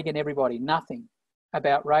 Craig and everybody, nothing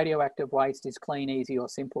about radioactive waste is clean, easy or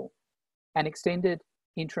simple. And extended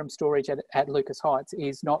interim storage at Lucas Heights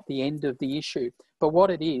is not the end of the issue, but what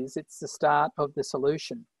it is, it's the start of the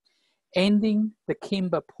solution. Ending the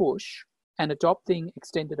Kimba push and adopting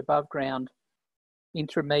extended above ground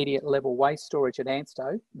intermediate level waste storage at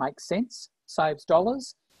ANSTO makes sense, saves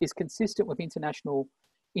dollars, is consistent with international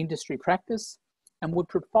industry practice, and would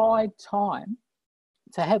provide time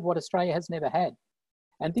to have what Australia has never had.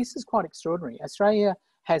 And this is quite extraordinary. Australia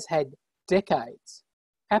has had decades,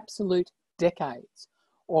 absolute decades,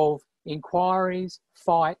 of inquiries,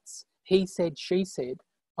 fights, he said, she said,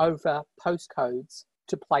 over postcodes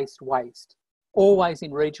to placed waste, always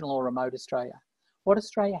in regional or remote Australia. What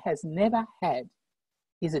Australia has never had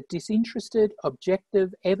is a disinterested,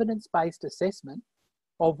 objective, evidence-based assessment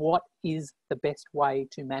of what is the best way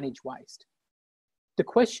to manage waste. The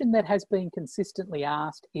question that has been consistently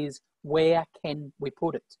asked is, where can we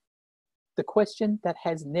put it? The question that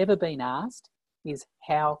has never been asked is,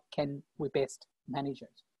 how can we best manage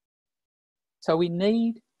it? So we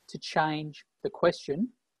need to change the question,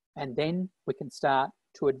 and then we can start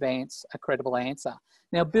to advance a credible answer.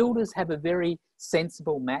 Now, builders have a very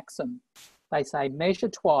sensible maxim. They say, measure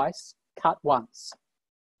twice, cut once.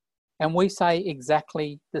 And we say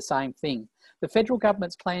exactly the same thing. The federal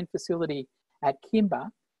government's planned facility at Kimba,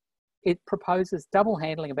 it proposes double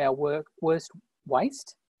handling of our worst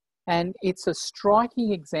waste, and it's a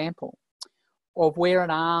striking example of where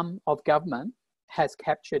an arm of government has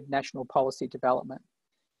captured national policy development.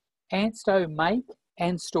 ANSTO make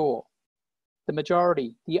and store the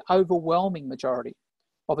majority, the overwhelming majority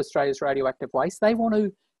of Australia's radioactive waste. They want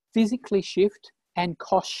to physically shift and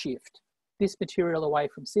cost shift this material away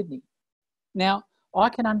from Sydney. Now, I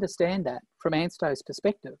can understand that from ANSTO's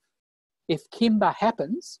perspective. If Kimba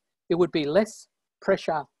happens, it would be less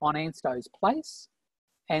pressure on ANSTO's place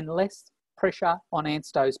and less pressure on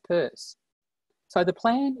ANSTO's purse. So the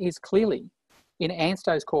plan is clearly in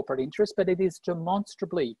ANSTO's corporate interest, but it is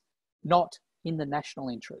demonstrably not in the national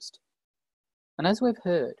interest. And as we've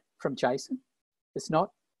heard from Jason, it's not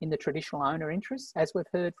in the traditional owner interest, as we've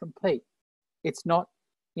heard from Pete. It's not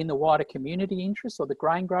in the wider community interests or the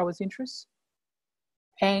grain growers' interests.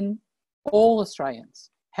 And all Australians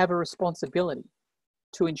have a responsibility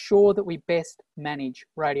to ensure that we best manage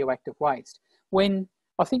radioactive waste. When,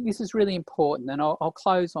 I think this is really important, and I'll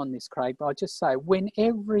close on this, Craig, but I'll just say, when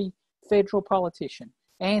every federal politician,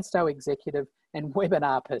 ANSTO executive and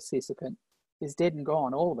webinar participant is dead and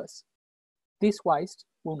gone, all of us, this waste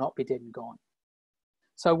will not be dead and gone.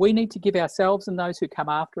 So we need to give ourselves and those who come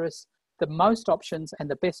after us the most options and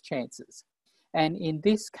the best chances. And in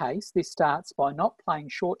this case, this starts by not playing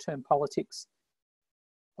short-term politics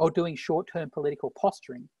or doing short-term political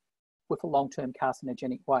posturing with a long-term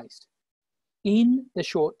carcinogenic waste. In the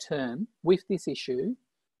short term, with this issue,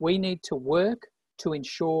 we need to work to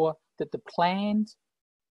ensure that the planned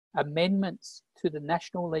amendments to the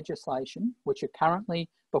national legislation, which are currently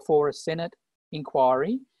before a Senate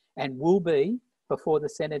inquiry and will be before the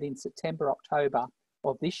Senate in September, October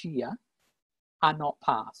of this year, are not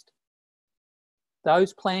passed.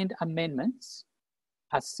 Those planned amendments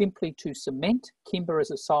are simply to cement Kimba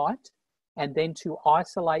as a site and then to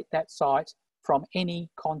isolate that site from any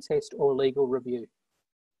contest or legal review.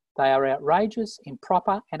 They are outrageous,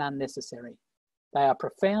 improper and unnecessary. They are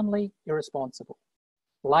profoundly irresponsible.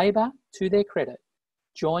 Labor, to their credit,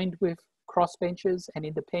 joined with crossbenchers and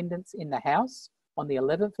independents in the House on the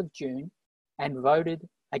 11th of June and voted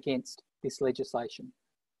against this legislation.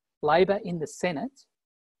 Labor in the Senate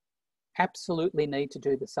absolutely need to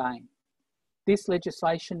do the same. This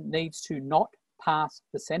legislation needs to not pass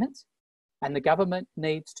the Senate, and the government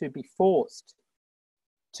needs to be forced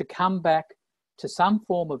to come back to some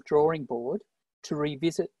form of drawing board to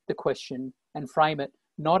revisit the question and frame it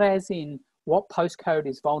not as in what postcode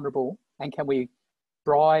is vulnerable and can we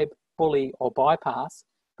bribe, bully or bypass,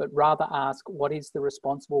 but rather ask what is the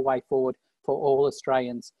responsible way forward for all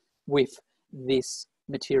Australians with this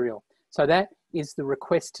material. So that is the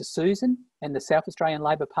request to Susan and the South Australian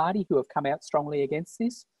Labor Party, who have come out strongly against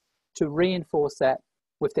this, to reinforce that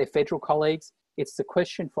with their federal colleagues. It's the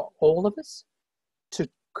question for all of us to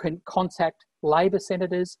contact Labor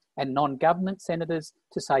senators and non-government senators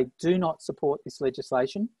to say, do not support this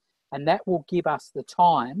legislation. And that will give us the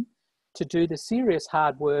time to do the serious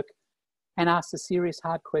hard work and ask the serious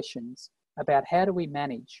hard questions about how do we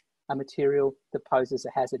manage a material that poses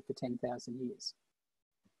a hazard for 10,000 years.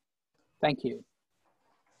 Thank you.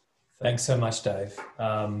 Thanks so much, Dave.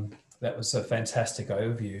 That was a fantastic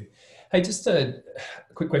overview. Hey, just a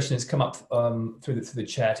quick question that's come up through the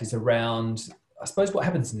chat is around, I suppose, what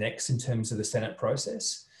happens next in terms of the Senate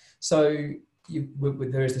process. So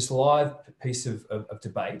there is this live piece of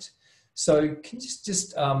debate. So can you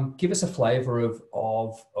just give us a flavour of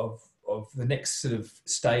the next sort of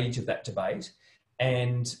stage of that debate,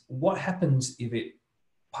 and what happens if it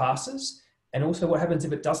passes, and also what happens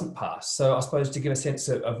if it doesn't pass? So I suppose to give a sense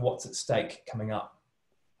of what's at stake coming up.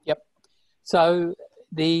 Yep. So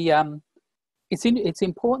it's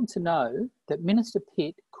important to know that Minister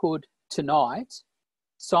Pitt could tonight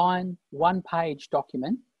sign one-page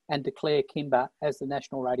document and declare Kimba as the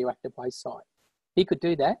National Radioactive Waste Site. He could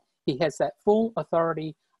do that. He has that full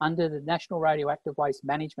authority under the National Radioactive Waste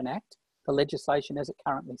Management Act, the legislation as it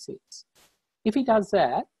currently sits. If he does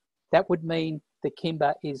that, that would mean that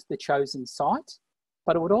Kimba is the chosen site,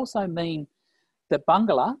 but it would also mean that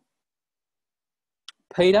Barngarla,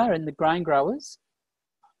 Peter and the grain growers,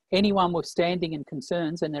 anyone with standing and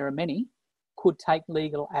concerns, and there are many, could take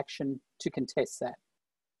legal action to contest that.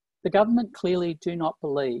 The government clearly do not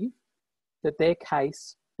believe that their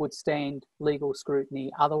case would stand legal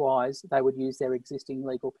scrutiny, otherwise they would use their existing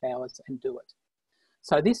legal powers and do it.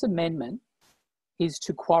 So this amendment is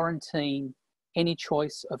to quarantine any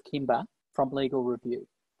choice of Kimba from legal review.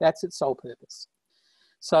 That's its sole purpose.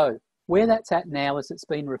 So where that's at now is it's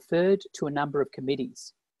been referred to a number of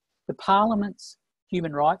committees. The Parliament's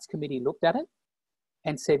Human Rights Committee looked at it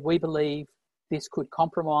and said, we believe this could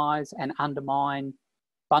compromise and undermine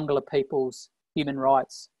Barngarla people's human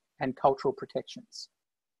rights and cultural protections.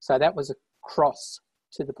 So that was a cross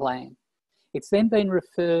to the plan. It's then been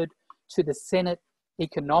referred to the Senate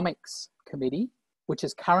Economics Committee, which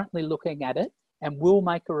is currently looking at it and will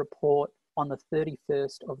make a report on the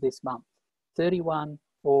 31st of this month. 31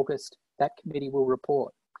 August, that committee will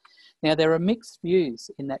report. Now, there are mixed views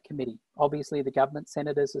in that committee. Obviously, the government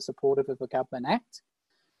senators are supportive of a government act.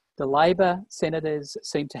 The Labor senators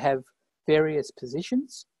seem to have various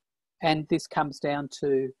positions, and this comes down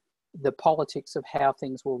to the politics of how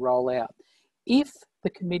things will roll out. If the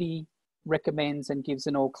committee recommends and gives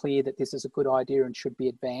an all clear that this is a good idea and should be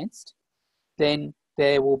advanced, then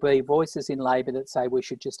there will be voices in Labor that say we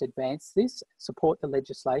should just advance this, support the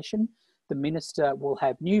legislation. The minister will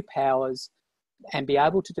have new powers and be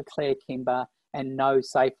able to declare Kimba and know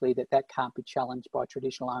safely that that can't be challenged by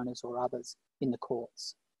traditional owners or others in the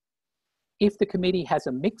courts. If the committee has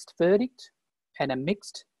a mixed verdict and a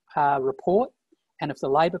mixed report, and if the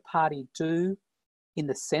Labor Party do in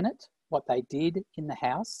the Senate what they did in the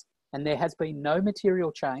House, and there has been no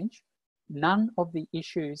material change, none of the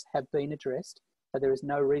issues have been addressed, so there is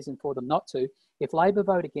no reason for them not to. If Labor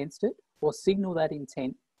vote against it or signal that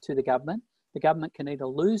intent to the government can either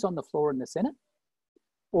lose on the floor in the Senate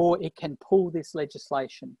or it can pull this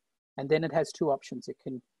legislation. And then it has two options. It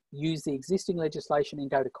can use the existing legislation and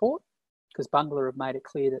go to court, because Barngarla have made it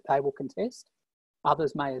clear that they will contest.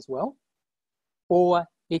 Others may as well. Or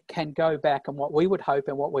it can go back, and what we would hope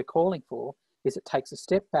and what we're calling for is it takes a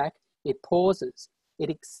step back, it pauses, it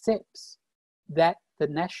accepts that the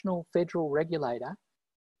national federal regulator,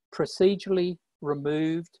 procedurally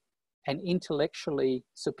removed and intellectually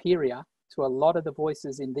superior to a lot of the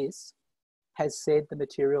voices in this, has said the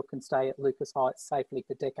material can stay at Lucas Heights safely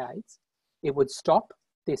for decades. It would stop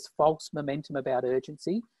this false momentum about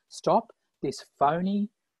urgency, stop this phony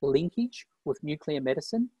linkage with nuclear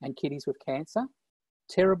medicine and kiddies with cancer,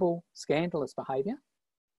 terrible, scandalous behaviour,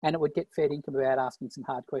 and it would get fair income about asking some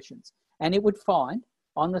hard questions. And it would find,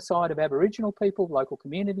 on the side of Aboriginal people, local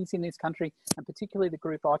communities in this country, and particularly the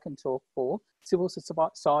group I can talk for, civil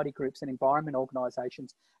society groups and environment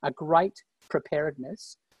organisations, a great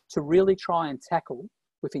preparedness to really try and tackle,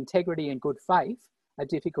 with integrity and good faith, a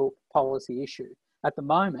difficult policy issue. At the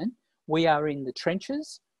moment, we are in the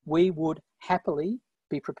trenches. We would happily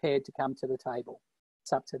be prepared to come to the table.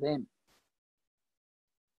 It's up to them.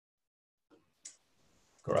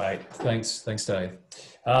 Great, thanks, Dave.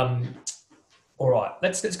 All right,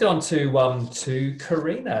 let's get on to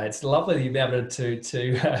Karina. It's lovely you've been able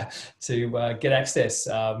to get access.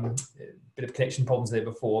 Bit of connection problems there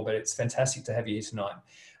before, but it's fantastic to have you here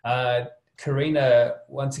tonight. Karina,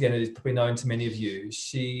 once again, is probably known to many of you.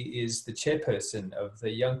 She is the chairperson of the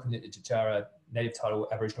Yankunytjatjara Native Title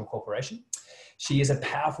Aboriginal Corporation. She is a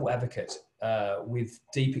powerful advocate with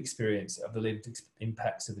deep experience of the lived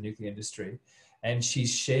impacts of the nuclear industry. And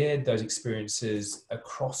she's shared those experiences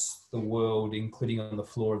across the world, including on the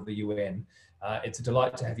floor of the UN. It's a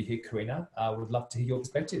delight to have you here, Karina. I would love to hear your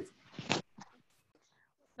perspective.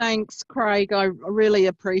 Thanks, Craig. I really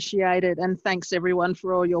appreciate it. And thanks, everyone,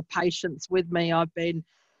 for all your patience with me. I've been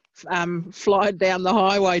flying down the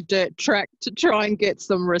highway dirt track to try and get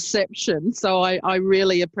some reception. So I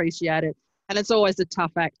really appreciate it. And it's always a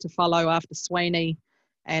tough act to follow after Sweeney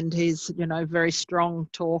and his, very strong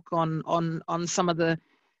talk on some of the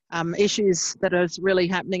issues that are really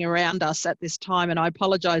happening around us at this time. And I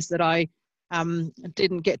apologise that I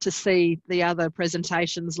didn't get to see the other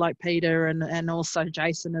presentations like Peter and also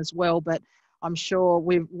Jason as well. But I'm sure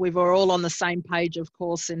we were all on the same page, of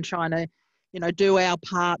course, in trying to, do our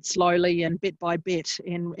part slowly and bit by bit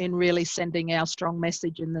in really sending our strong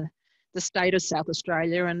message in the state of South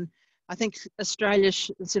Australia. And I think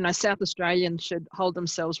South Australians should hold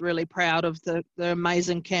themselves really proud of the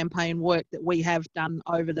amazing campaign work that we have done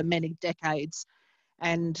over the many decades,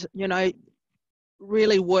 and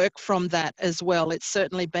really work from that as well. It's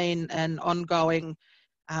certainly been an ongoing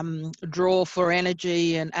draw for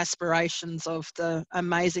energy and aspirations of the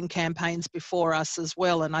amazing campaigns before us as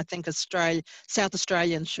well. And I think South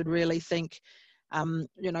Australians should really think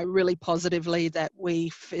really positively that we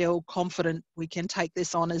feel confident we can take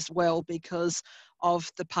this on as well because of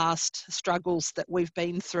the past struggles that we've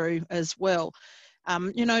been through as well.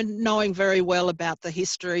 Knowing very well about the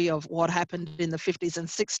history of what happened in the 50s and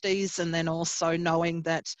 60s, and then also knowing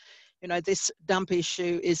that, this dump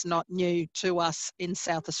issue is not new to us in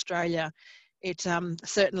South Australia. It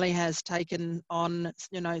certainly has taken on,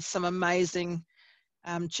 some amazing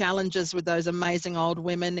challenges with those amazing old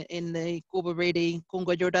women in the Gubbaridi,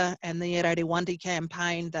 Gungajuda and the Radioactive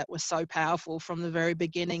campaign that was so powerful from the very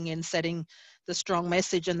beginning in setting the strong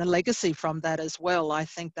message and the legacy from that as well. I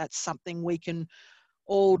think that's something we can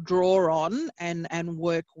all draw on and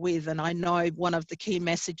work with. And I know one of the key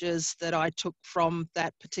messages that I took from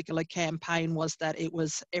that particular campaign was that it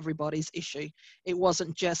was everybody's issue. It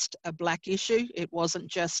wasn't just a black issue. It wasn't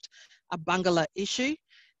just a Barngarla issue.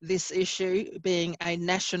 This issue, being a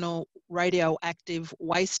national radioactive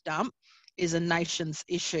waste dump, is a nation's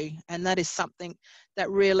issue. And that is something that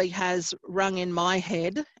really has rung in my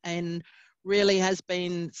head and really has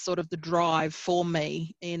been sort of the drive for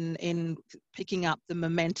me in picking up the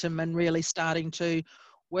momentum and really starting to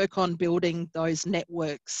work on building those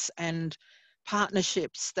networks and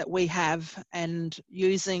partnerships that we have, and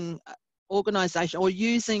using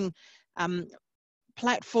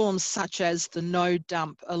platforms such as the No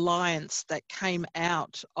Dump Alliance that came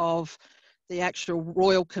out of the actual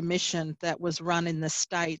Royal Commission that was run in the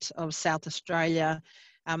state of South Australia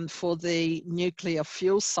for the nuclear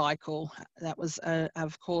fuel cycle. That was,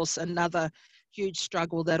 of course, another huge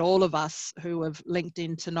struggle that all of us who have linked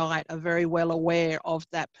in tonight are very well aware of,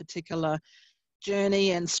 that particular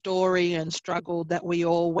journey and story and struggle that we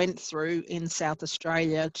all went through in South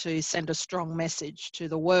Australia to send a strong message to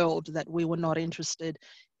the world that we were not interested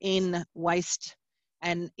in waste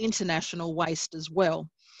and international waste as well.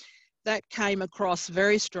 That came across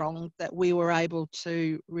very strong, that we were able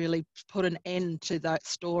to really put an end to that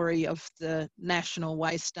story of the national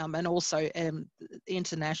waste dump and also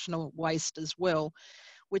international waste as well,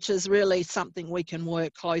 which is really something we can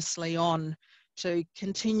work closely on to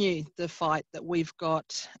continue the fight that we've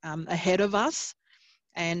got ahead of us,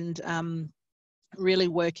 and really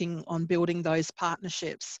working on building those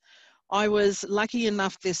partnerships. I was lucky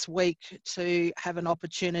enough this week to have an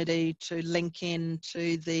opportunity to link in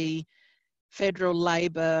to the Federal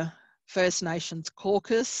Labor First Nations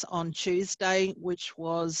caucus on Tuesday, which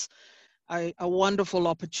was a wonderful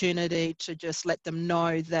opportunity to just let them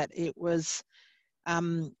know that it was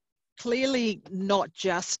clearly not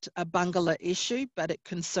just a Barngarla issue, but it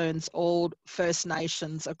concerns all First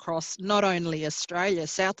Nations across not only Australia,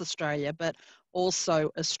 South Australia, but also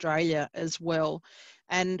Australia as well.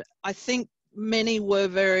 And I think many were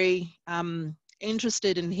very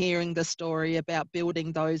interested in hearing the story about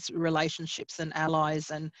building those relationships and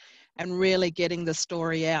allies, and really getting the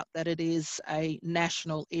story out that it is a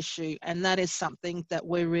national issue. And that is something that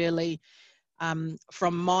we're really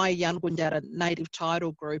from my Yankunytjatjara native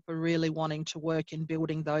title group are really wanting to work in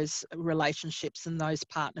building those relationships and those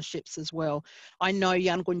partnerships as well. I know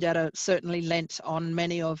Yankunytjatjara certainly lent on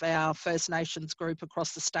many of our First Nations group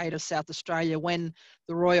across the state of South Australia when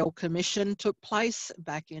the Royal Commission took place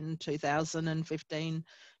back in 2015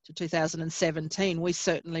 to 2017. We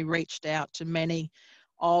certainly reached out to many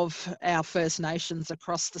of our First Nations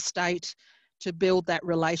across the state to build that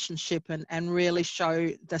relationship and really show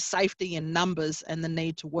the safety in numbers and the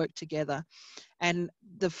need to work together, and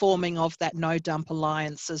the forming of that No Dump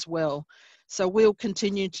Alliance as well. So we'll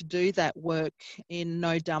continue to do that work in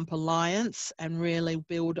No Dump Alliance and really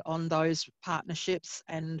build on those partnerships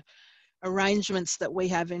and arrangements that we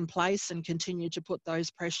have in place and continue to put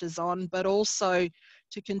those pressures on, but also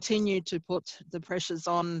to continue to put the pressures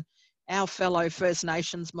on our fellow First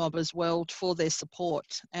Nations mob as well for their support.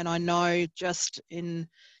 And I know just in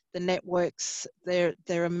the networks, there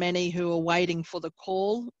are many who are waiting for the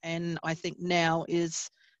call, and I think now is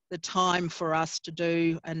the time for us to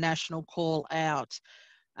do a national call out.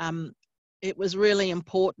 It was really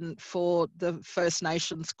important for the First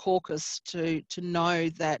Nations caucus to know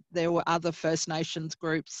that there were other First Nations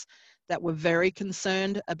groups that were very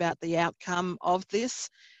concerned about the outcome of this,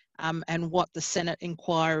 and what the Senate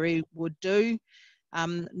inquiry would do,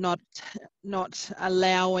 not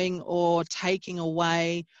allowing or taking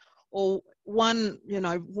away, or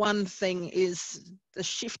one thing is the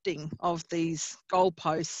shifting of these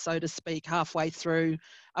goalposts, so to speak, halfway through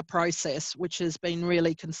a process, which has been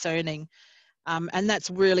really concerning. And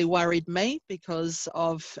that's really worried me because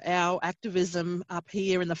of our activism up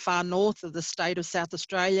here in the far north of the state of South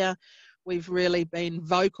Australia. We've really been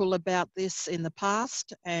vocal about this in the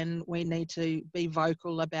past, and we need to be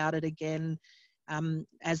vocal about it again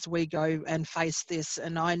as we go and face this.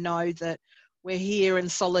 And I know that we're here in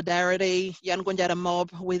solidarity, Yankunytjatjara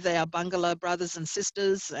mob, with our Barngarla brothers and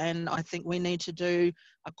sisters, and I think we need to do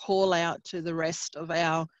a call out to the rest of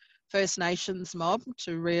our First Nations mob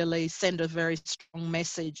to really send a very strong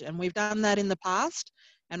message. And we've done that in the past,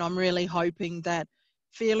 and I'm really hoping that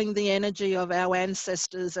feeling the energy of our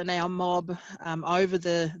ancestors and our mob over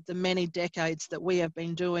the many decades that we have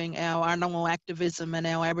been doing our animal activism and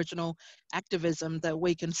our Aboriginal activism, that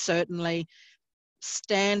we can certainly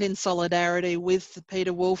stand in solidarity with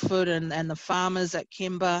Peter Woolford and the farmers at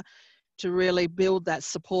Kimba to really build that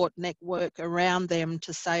support network around them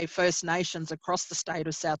to say First Nations across the state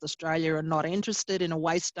of South Australia are not interested in a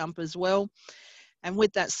waste dump as well. And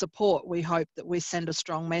with that support, we hope that we send a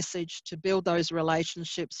strong message to build those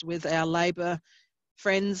relationships with our Labor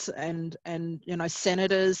friends and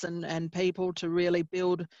senators and people to really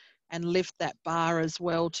build and lift that bar as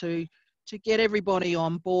well to get everybody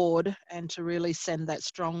on board and to really send that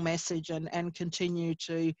strong message and continue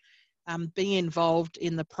to be involved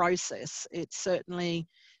in the process. It certainly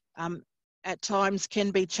at times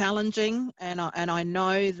can be challenging, and I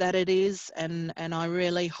know that it is, and I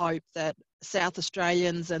really hope that South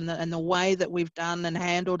Australians and the way that we've done and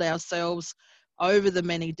handled ourselves over the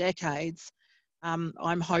many decades,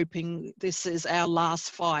 I'm hoping this is our last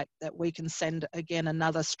fight, that we can send again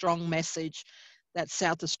another strong message that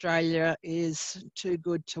South Australia is too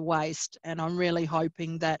good to waste. And I'm really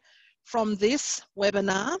hoping that from this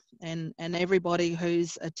webinar and everybody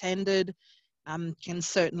who's attended can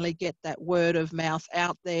certainly get that word of mouth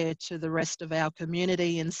out there to the rest of our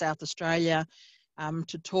community in South Australia,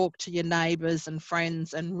 to talk to your neighbours and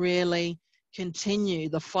friends and really continue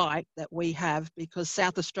the fight that we have, because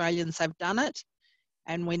South Australians have done it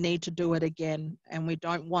and we need to do it again, and we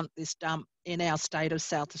don't want this dump in our state of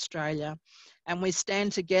South Australia. And we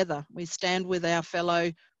stand together. We stand with our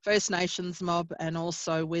fellow First Nations mob and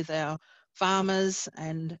also with our farmers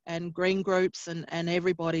and green groups and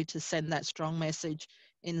everybody to send that strong message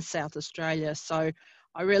in South Australia. So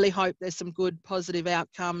I really hope there's some good positive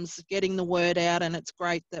outcomes getting the word out, and it's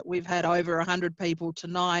great that we've had over 100 people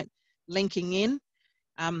tonight linking in.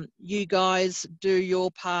 You guys do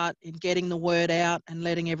your part in getting the word out and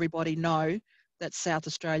letting everybody know that South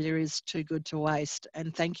Australia is too good to waste.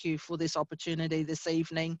 And thank you for this opportunity this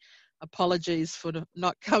evening. Apologies for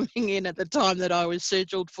not coming in at the time that I was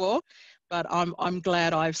scheduled for, but I'm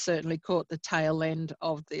glad I've certainly caught the tail end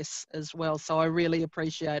of this as well. So I really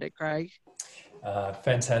appreciate it, Craig.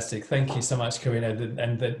 Fantastic. Thank you so much, Karina.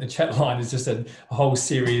 And the chat line is just a whole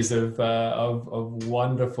series of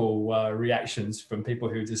wonderful reactions from people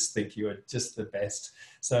who just think you are just the best.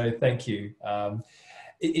 So thank you.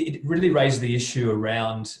 It really raised the issue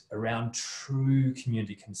around true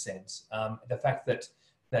community consent. The fact that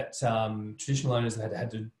traditional owners have had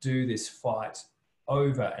to do this fight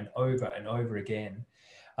over and over and over again.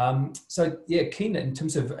 So yeah, keen in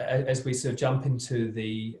terms of as we sort of jump into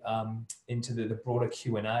the broader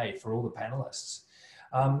Q&A for all the panelists.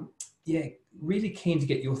 Yeah, really keen to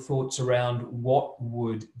get your thoughts around what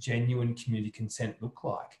would genuine community consent look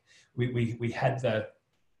like. We had the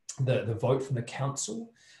vote from the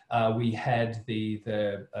council. We had the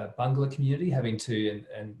Barngarla community having to,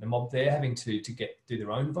 and the mob there having to do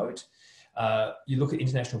their own vote. You look at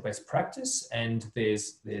international best practice, and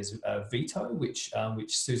there's a veto, which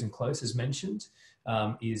Susan Close has mentioned,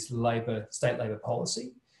 is state Labor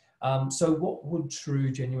policy. So what would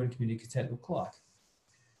true genuine community consent look like?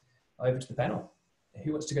 Over to the panel.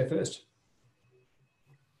 Who wants to go first?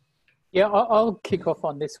 Yeah, I'll kick off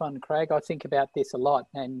on this one, Craig. I think about this a lot,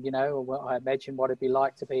 and I imagine what it'd be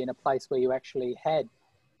like to be in a place where you actually had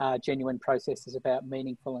genuine processes about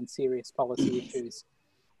meaningful and serious policy issues.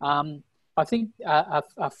 I think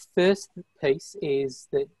a first piece is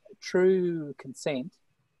that true consent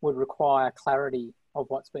would require clarity of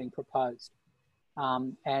what's being proposed.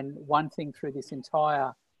 And one thing through this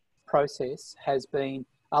entire process has been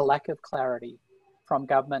a lack of clarity from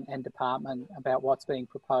government and department about what's being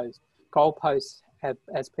proposed. Goalposts have,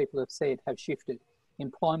 as people have said, have shifted.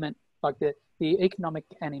 Employment, like the economic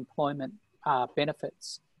and employment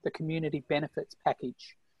benefits, the community benefits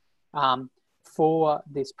package for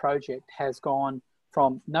this project has gone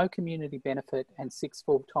from no community benefit and 6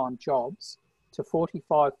 full-time jobs to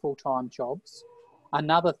 45 full-time jobs,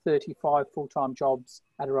 another 35 full-time jobs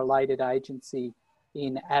at a related agency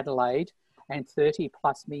in Adelaide, and $30+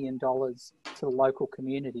 million to the local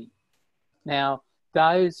community. Now,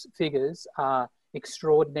 those figures are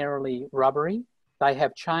extraordinarily rubbery. They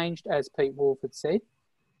have changed, as Pete Woolford said,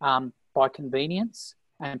 by convenience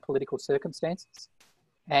and political circumstances.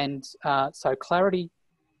 And so clarity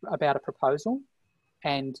about a proposal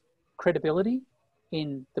and credibility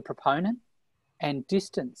in the proponent and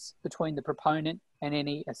distance between the proponent and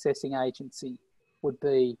any assessing agency would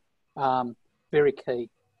be very key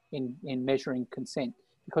in measuring consent.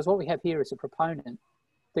 Because what we have here is a proponent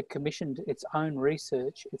that commissioned its own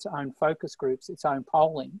research, its own focus groups, its own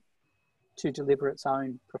polling to deliver its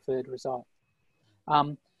own preferred result.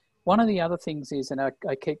 One of the other things is, and I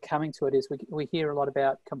keep coming to it, is we hear a lot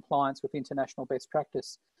about compliance with international best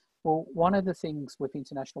practice. Well, one of the things with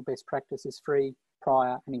international best practice is free,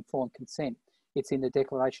 prior and informed consent. It's in the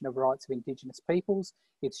Declaration of Rights of Indigenous Peoples.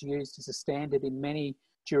 It's used as a standard in many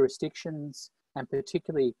jurisdictions, and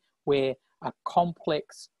particularly where a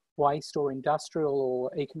complex waste or industrial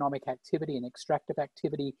or economic activity and extractive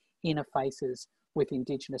activity interfaces with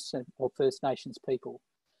Indigenous or First Nations people.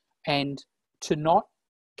 And to not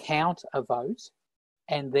count a vote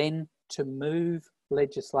and then to move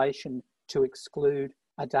legislation to exclude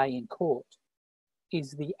a day in court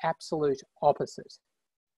is the absolute opposite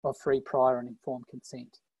of free, prior and informed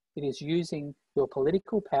consent. It is using your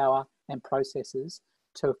political power and processes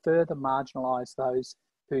to further marginalise those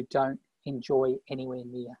who don't enjoy anywhere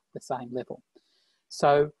near the same level.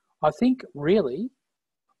 So I think really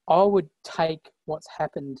I would take what's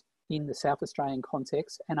happened in the South Australian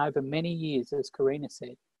context and over many years, as Karina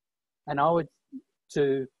said, and I would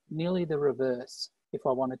do nearly the reverse if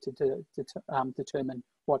I wanted to determine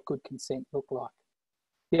what good consent looked like.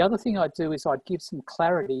 The other thing I'd do is I'd give some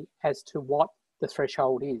clarity as to what the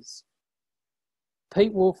threshold is.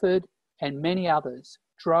 Pete Woolford and many others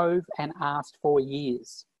drove and asked for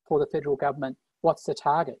years for the federal government, what's the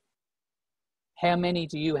target? How many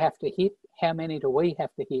do you have to hit? How many do we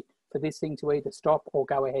have to hit for this thing to either stop or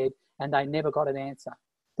go ahead? And they never got an answer.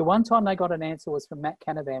 The one time they got an answer was from Matt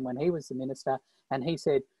Canavan when he was the minister, and he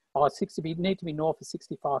said, oh, you need to be north of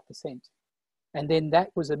 65%. And then that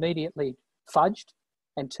was immediately fudged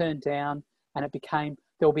and turned down, and it became,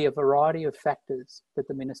 there'll be a variety of factors that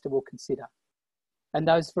the minister will consider. And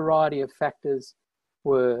those variety of factors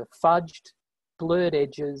were fudged, blurred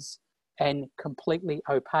edges, and completely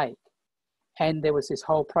opaque. And there was this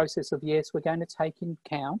whole process of, yes, we're going to take in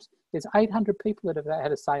count. There's 800 people that have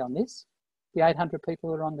had a say on this. The 800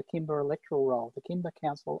 people that are on the Kimba electoral roll, the Kimba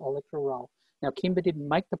Council electoral roll. Now, Kimba didn't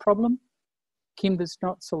make the problem. Kimba's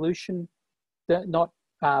not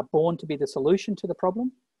born to be the solution to the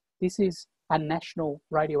problem. This is a national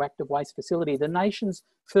radioactive waste facility, the nation's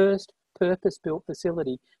first purpose-built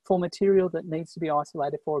facility for material that needs to be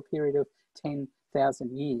isolated for a period of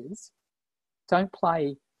 10,000 years. Don't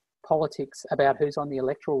play politics about who's on the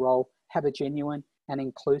electoral roll. Have a genuine and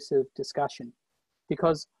inclusive discussion.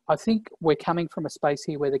 Because I think we're coming from a space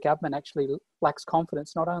here where the government actually lacks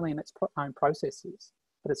confidence, not only in its own processes,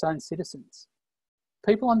 but its own citizens.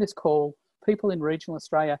 People on this call, people in regional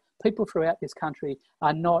Australia, people throughout this country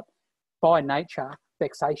are not by nature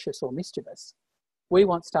vexatious or mischievous. We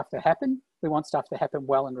want stuff to happen. We want stuff to happen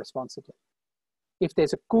well and responsibly. If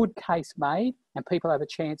there's a good case made and people have a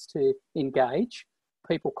chance to engage,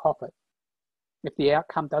 people cop it. If the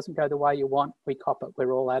outcome doesn't go the way you want, we cop it.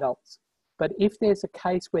 We're all adults. But if there's a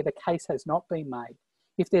case where the case has not been made,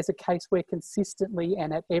 if there's a case where consistently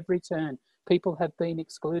and at every turn people have been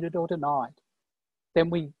excluded or denied, then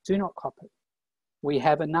we do not cop it. We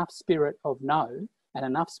have enough spirit of no and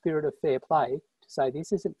enough spirit of fair play to say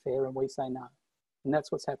this isn't fair, and we say no. And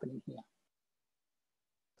that's what's happening here.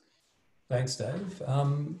 Thanks, Dave.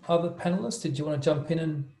 Other panellists, did you want to jump in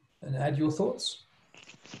and add your thoughts?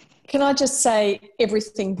 Can I just say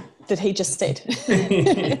everything that he just said?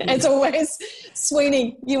 As always,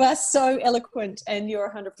 Sweeney, you are so eloquent and you're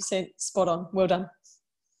 100% spot on. Well done.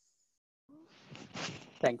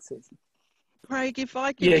 Thanks, Susan. Craig, if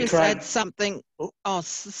I could add something. Oh,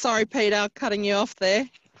 sorry, Peter, cutting you off there.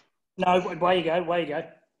 No, way you go.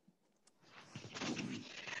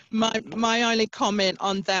 My only comment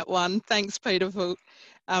on that one, thanks, Peter, for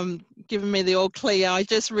giving me the all clear. I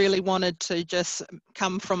just really wanted to just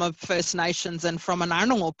come from a First Nations and from an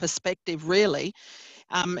animal perspective, really,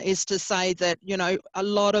 is to say that, you know, a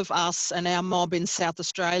lot of us and our mob in South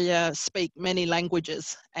Australia speak many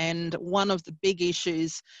languages. And one of the big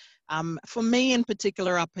issues for me in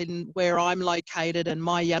particular up in where I'm located and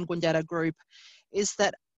my Yankunytjatjara group is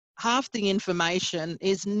that half the information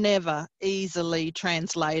is never easily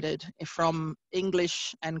translated from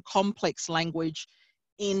English and complex language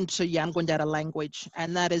into Yankunytjatjara language,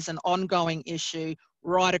 and that is an ongoing issue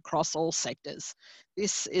right across all sectors.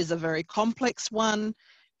 This is a very complex one.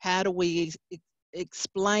 How do we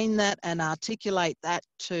explain that and articulate that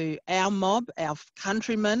to our mob, our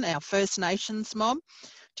countrymen, our First Nations mob,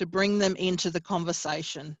 to bring them into the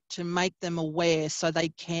conversation, to make them aware so they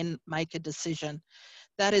can make a decision?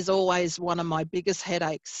 That is always one of my biggest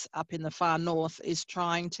headaches up in the far north, is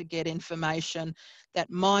trying to get information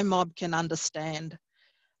that my mob can understand.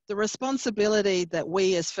 The responsibility that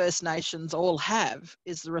we as First Nations all have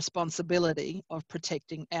is the responsibility of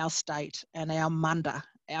protecting our state and our munda,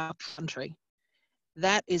 our country.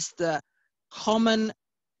 That is the common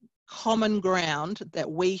ground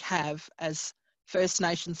that we have as First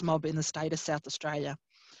Nations mob in the state of South Australia.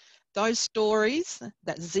 Those stories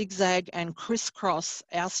that zigzag and crisscross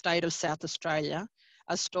our state of South Australia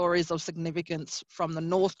are stories of significance from the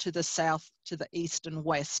north to the south to the east and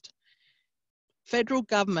west. Federal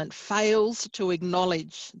government fails to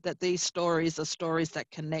acknowledge that these stories are stories that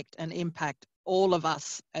connect and impact all of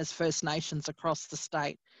us as First Nations across the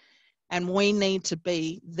state. And we need to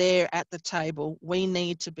be there at the table. We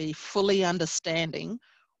need to be fully understanding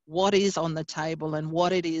what is on the table and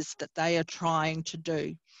what it is that they are trying to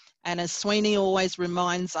do. And as Sweeney always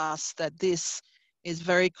reminds us, that this is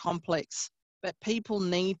very complex, but people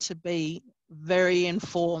need to be very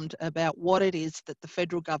informed about what it is that the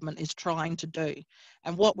federal government is trying to do.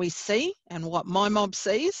 And what we see, and what my mob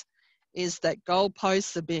sees, is that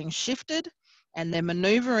goalposts are being shifted and they're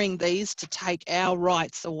manoeuvring these to take our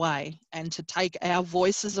rights away and to take our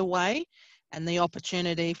voices away and the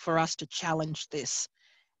opportunity for us to challenge this.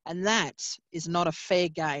 And that is not a fair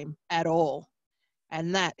game at all.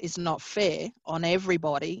 And that is not fair on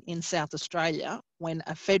everybody in South Australia when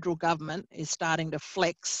a federal government is starting to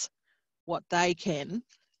flex what they can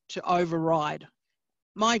to override.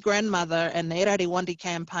 My grandmother and the Radioactive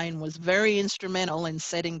campaign was very instrumental in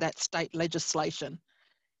setting that state legislation.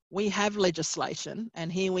 We have legislation,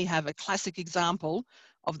 and here we have a classic example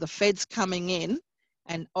of the feds coming in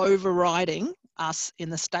and overriding us in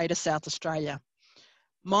the state of South Australia.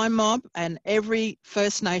 My mob and every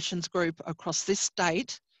First Nations group across this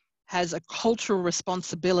state has a cultural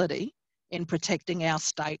responsibility in protecting our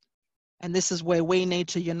state. And this is where we need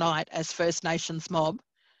to unite as First Nations mob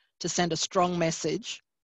to send a strong message,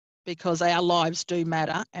 because our lives do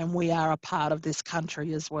matter and we are a part of this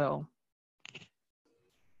country as well.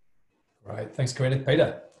 Right, thanks, Karina.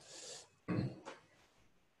 Peter.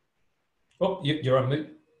 Oh, you're on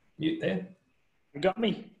mute there. You got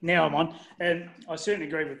me? Now I'm on. And I certainly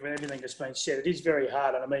agree with everything that's been said. It is very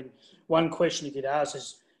hard. And I mean, one question you could ask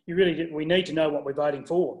is, we need to know what we're voting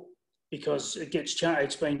for, because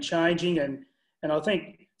it's been changing. And I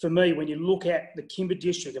think for me, when you look at the Kimba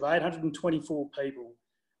district of 824 people,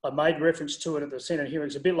 I made reference to it at the Senate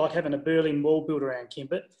hearings, a bit like having a Berlin Wall built around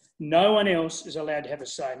Kimba. No one else is allowed to have a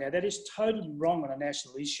say. Now, that is totally wrong on a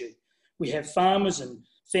national issue. We have farmers and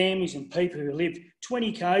families and people who live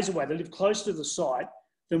 20 k's away, they live closer to the site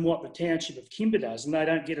than what the township of Kimba does, and they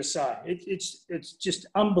don't get a say. It's just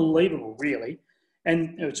unbelievable, really.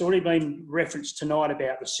 And it's already been referenced tonight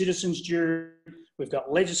about the citizens' jury. We've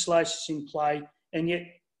got legislation in play, and yet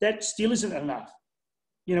that still isn't enough.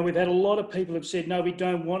 You know, we've had a lot of people have said, no, we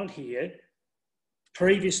don't want it here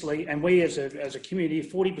previously, and we as a community,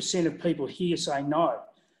 40% of people here say no.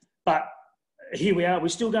 But here we are, we're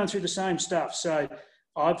still going through the same stuff. So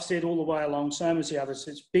I've said all the way along, same as the others,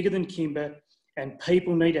 it's bigger than Kimba, and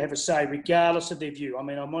people need to have a say regardless of their view. I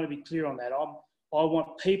mean, I want to be clear on that. I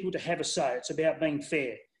want people to have a say. It's about being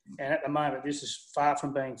fair. And at the moment, this is far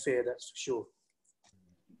from being fair, that's for sure.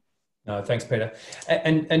 No, thanks, Peter.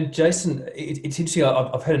 And Jason, it's interesting.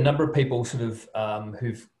 I've heard a number of people sort of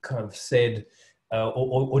who've kind of said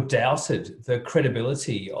or doubted the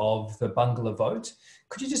credibility of the Barngarla vote.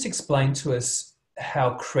 Could you just explain to us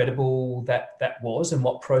how credible that was and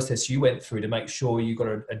what process you went through to make sure you got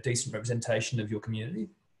a decent representation of your community?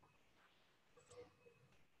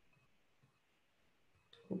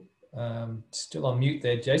 Still on mute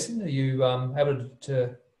there, Jason. Are you able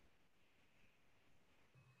to?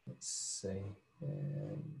 Let's see.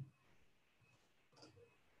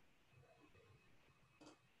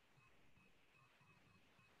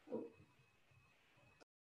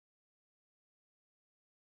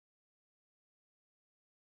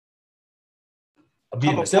 I'm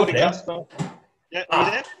muting myself now. Yeah, are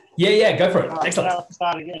you there? Yeah, go for it. Excellent. I'll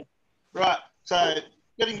start again. Right. So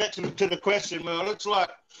getting back to the question, well, it's like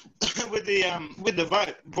with the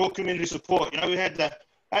vote for community support. You know, we had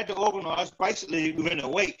to organise basically within a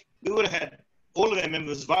week. We would have had all of our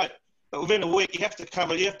members vote, but within a week you have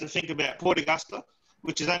to think about Port Augusta,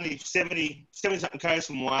 which is only 70 something k's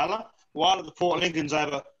from Whyalla. Whyalla to Port Lincoln's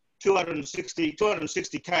over 260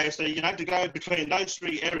 k's. So you know, to go between those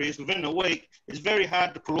three areas within a week, it's very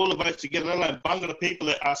hard to pull all the votes together. Let alone Barngarla people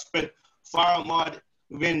that are spread far and wide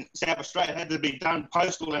within South Australia. It had to be done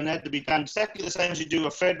postal and had to be done exactly the same as you do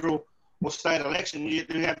a federal or state election. We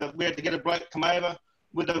had to get a bloke come over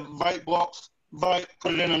with a vote box, vote,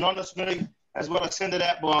 put it in an honest meeting, as well as send it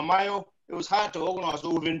out by mail. It was hard to organise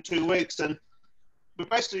all within 2 weeks, and we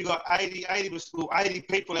basically got 80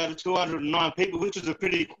 people out of 209 people, which is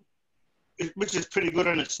pretty good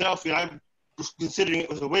in itself, you know, considering it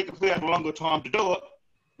was a week. If we had a longer time to do it,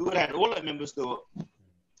 we would have had all our members do it.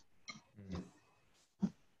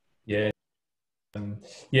 Yeah. And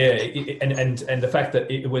the fact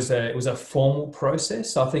that it was a formal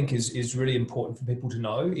process, I think, is really important for people to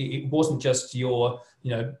know. It wasn't just your,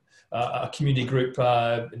 a community group,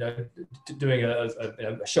 doing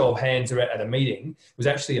a show of hands at a meeting. It was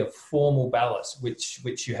actually a formal ballot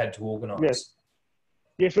which you had to organise.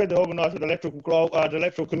 Yes, we had to organise the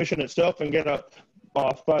electoral commission itself and get a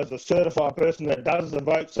certified person that does the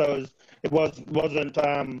vote. So it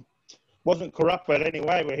wasn't corrupt in any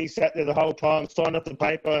way, where he sat there the whole time, signed up the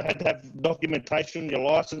paper, had to have documentation, your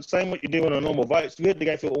licence, same what you do in a normal vote. So we had to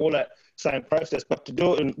go through all that same process, but to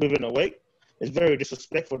do it within a week is very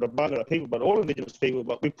disrespectful to Barngarla people, but all Indigenous people.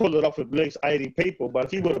 But we pulled it off with at least 80 people. But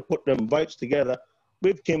if you would have put them votes together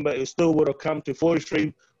with Kimba, it still would have come to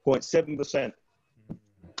 43.7%.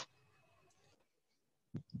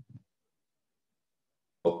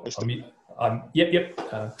 Oh, yep.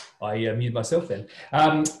 I muted myself then.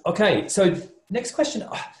 Okay, so next question.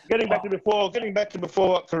 Getting back to before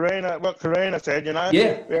what Karina said,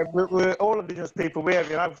 Yeah. We're all Indigenous people. We have,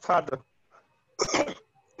 it's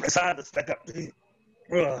hard to stack up to.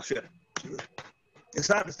 Oh shit! It's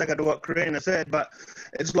hard to stack up to what Karina said, but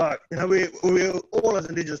it's like, we all as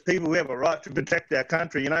Indigenous people, we have a right to protect our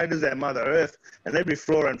country. It is our Mother Earth, and every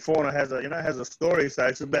flora and fauna has a story. So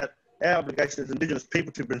it's about our obligation as Indigenous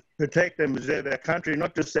people to protect and preserve our country,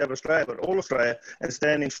 not just South Australia, but all Australia, and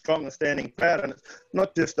standing strong and standing proud. And it's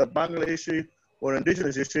not just a Barngarla issue or an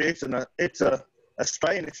Indigenous issue, it's a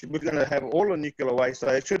Australian issue. We're going to have all the nuclear waste, so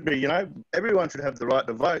it should be, everyone should have the right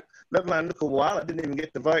to vote. Let alone look at Whyalla, didn't even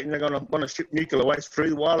get to vote, and they're going to want to ship nuclear waste through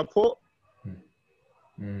the Whyalla port.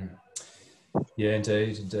 Yeah,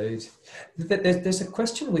 indeed. There's a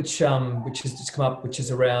question which has just come up, which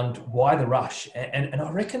is around why the rush, and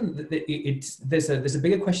I reckon that there's a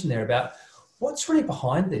bigger question there about what's really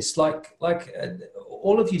behind this. Like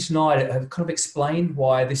all of you tonight have kind of explained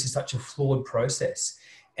why this is such a flawed process,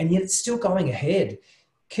 and yet it's still going ahead.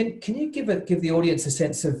 Can you give the audience a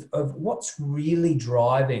sense of what's really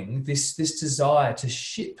driving this desire to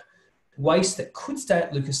ship waste that could stay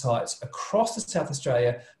at Lucas Heights across the South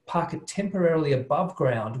Australia, park it temporarily above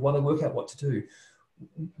ground while they work out what to do?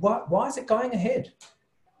 Why is it going ahead?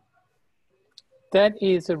 That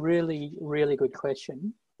is a really, really good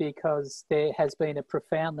question, because there has been a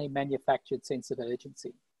profoundly manufactured sense of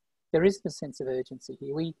urgency. There isn't a sense of urgency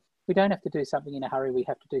here. We don't have to do something in a hurry. We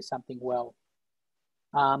have to do something well.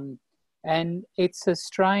 And it's a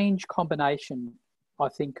strange combination, I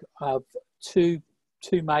think, of two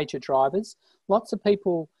major drivers. Lots of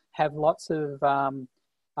people have lots of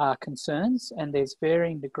concerns, and there's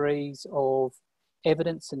varying degrees of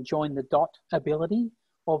evidence and join the dot ability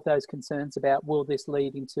of those concerns about, will this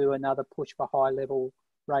lead into another push for high level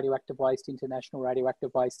radioactive waste, international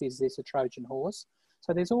radioactive waste? Is this a Trojan horse?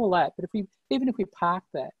 So there's all that. But even if we park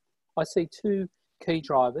that, I see two key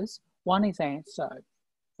drivers. One is ANSTO.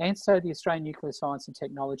 ANSTO, the Australian Nuclear Science and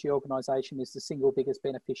Technology Organisation, is the single biggest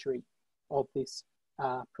beneficiary of this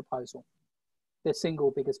proposal. The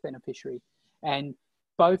single biggest beneficiary. And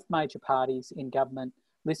both major parties in government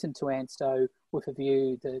listen to ANSTO with a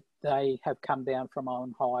view that they have come down from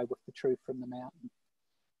on high with the truth from the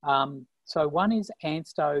mountain. So one is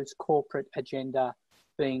ANSTO's corporate agenda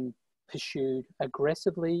being pursued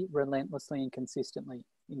aggressively, relentlessly and consistently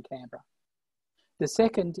in Canberra. The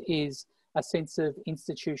second is a sense of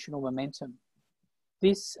institutional momentum.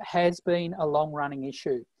 This has been a long-running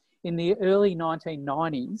issue. In the early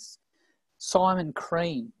 1990s, Simon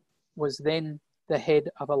Crean was then the head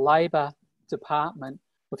of a Labor department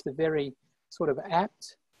with the very sort of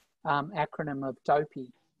apt acronym of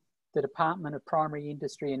DOPI, the Department of Primary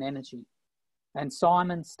Industry and Energy. And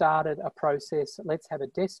Simon started a process, let's have a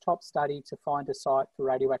desktop study to find a site for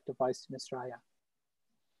radioactive waste in Australia.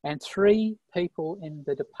 And 3 people in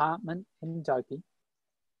the department in DOPI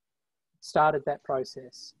started that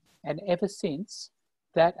process. And ever since,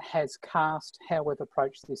 that has cast how we've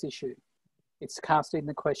approached this issue. It's cast in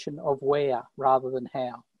the question of where rather than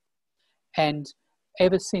how. And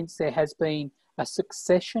ever since, there has been a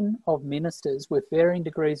succession of ministers with varying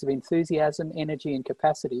degrees of enthusiasm, energy and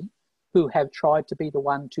capacity who have tried to be the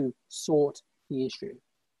one to sort the issue.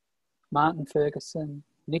 Martin Ferguson,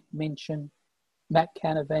 Nick Minchin, Matt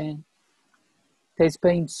Canavan. There's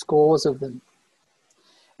been scores of them.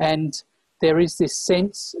 And there is this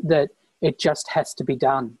sense that it just has to be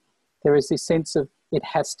done. There is this sense of it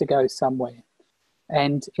has to go somewhere.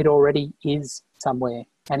 And it already is somewhere.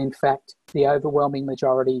 And in fact, the overwhelming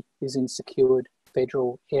majority is in secured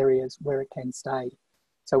federal areas where it can stay.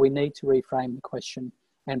 So we need to reframe the question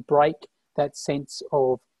and break that sense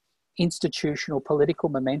of institutional political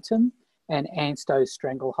momentum and ANSTO's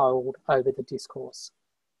stranglehold over the discourse.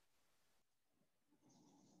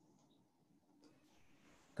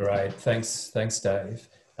 Great, thanks Dave.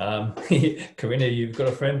 Karina, you've got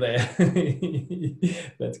a friend there.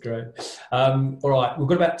 That's great. All right, we've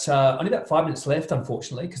got about only about 5 minutes left,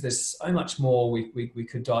 unfortunately, because there's so much more we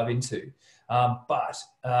could dive into. But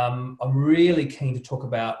I'm really keen to talk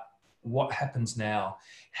about what happens now.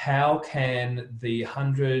 How can the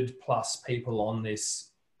 100+ people on this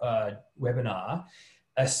webinar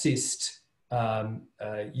assist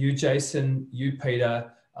you, Jason, you,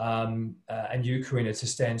 Peter, and you, Karina, to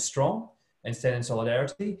stand strong and stand in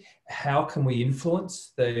solidarity? How can we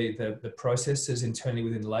influence the processes internally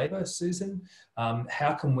within Labor, Susan?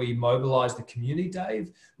 How can we mobilise the community,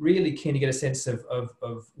 Dave? Really keen to get a sense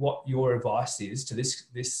of what your advice is to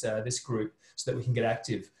this group so that we can get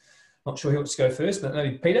active. Not sure who wants to go first, but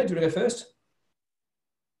maybe Peter, do you want to go first?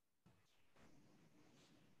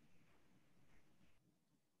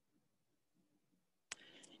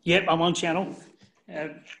 Yep, I'm on channel.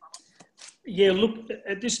 Yeah, look,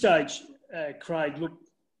 at this stage, Craig, look,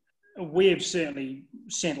 we have certainly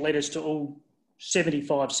sent letters to all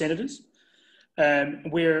 75 senators.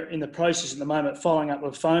 We're in the process at the moment following up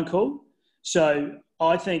with a phone call. So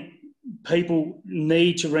I think people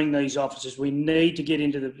need to ring these officers. We need to get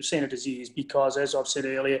into the senators' ears because, as I've said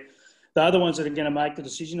earlier, they're the ones that are going to make the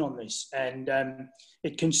decision on this. And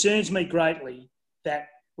it concerns me greatly that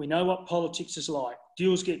we know what politics is like.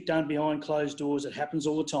 Deals get done behind closed doors. It happens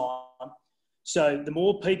all the time. So the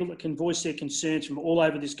more people that can voice their concerns from all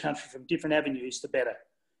over this country from different avenues, the better.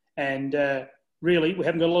 And really, we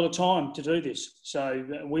haven't got a lot of time to do this. So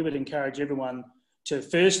we would encourage everyone to,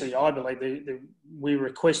 firstly, I believe we're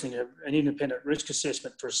requesting an independent risk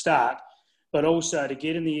assessment for a start, but also to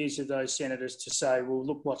get in the ears of those senators to say, well,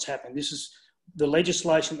 look what's happening. This is the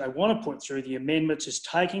legislation they want to put through, the amendments, is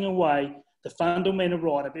taking away the fundamental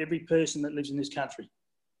right of every person that lives in this country.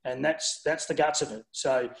 And that's the guts of it.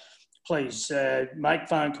 So please make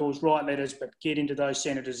phone calls, write letters, but get into those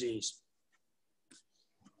senators' ears.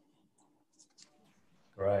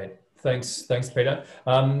 Great. Thanks, Peter.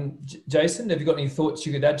 Jason, have you got any thoughts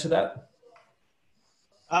you could add to that?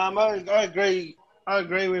 I agree. I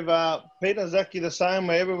agree with Peter. Exactly the same.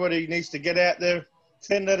 Where everybody needs to get out there,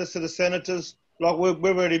 send letters to the senators. Like we've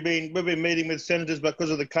been meeting with senators because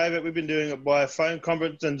of the COVID. We've been doing it by phone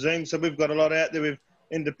conference and Zoom. So we've got a lot out there with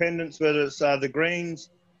independents, whether it's the Greens,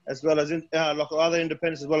 as well as like other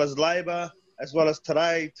independents, as well as Labor, as well as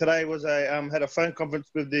today. Today was had a phone conference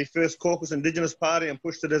with the First Caucus Indigenous Party and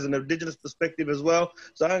pushed it as an Indigenous perspective as well.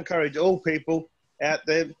 So I encourage all people out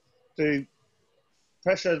there to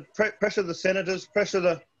pressure the senators, pressure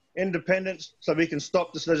the independents, so we can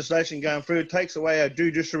stop this legislation going through. It takes away our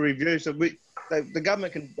judicial review, so the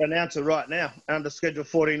government can announce it right now under Schedule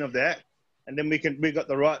 14 of the Act, and then we got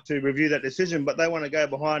the right to review that decision. But they want to go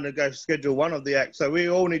behind and go Schedule 1 of the Act. So we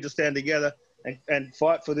all need to stand together and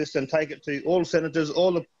fight for this and take it to all senators,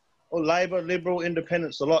 all Labor, Liberal,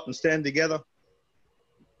 Independents, a lot, and stand together.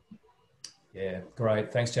 Yeah,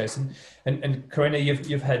 great. Thanks, Jason. And Karina,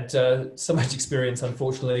 you've had so much experience,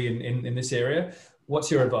 unfortunately, in this area.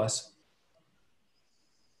 What's your advice?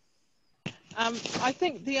 I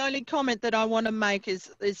think the only comment that I want to make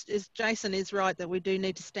is Jason is right that we do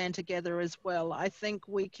need to stand together as well. I think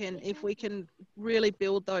if we can really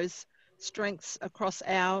build those strengths across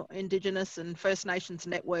our Indigenous and First Nations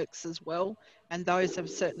networks as well, and those have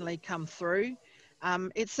certainly come through.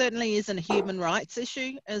 It certainly is a human rights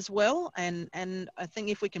issue as well, and I think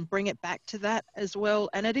if we can bring it back to that as well,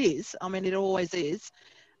 and it is, I mean, it always is,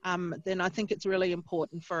 then I think it's really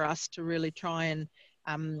important for us to really try and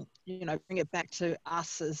bring it back to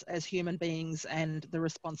us as human beings and the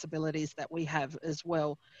responsibilities that we have as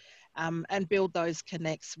well, and build those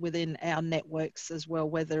connects within our networks as well,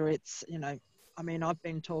 whether it's, I mean, I've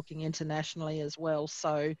been talking internationally as well,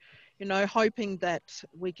 so, hoping that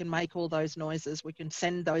we can make all those noises, we can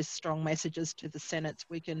send those strong messages to the Senate,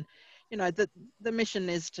 we can, the mission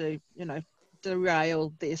is to,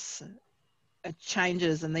 derail this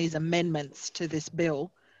changes and these amendments to this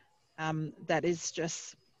bill that is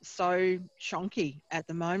just so shonky at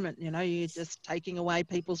the moment. You're just taking away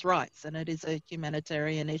people's rights, and it is a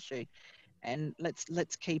humanitarian issue. And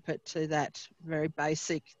let's keep it to that very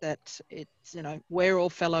basic, that it's, we're all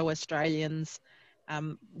fellow Australians.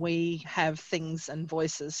 We have things and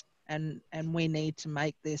voices, and we need to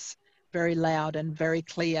make this very loud and very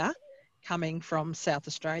clear coming from South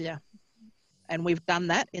Australia. And we've done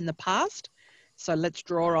that in the past. So let's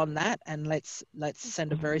draw on that, and let's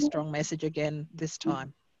send a very strong message again this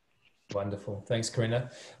time. Wonderful. Thanks, Karina.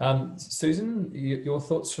 Susan, your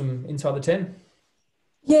thoughts from inside the 10?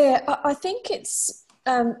 Yeah, I think it's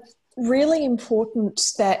really important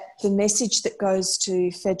that the message that goes to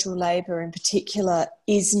federal Labor in particular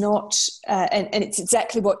is not, and it's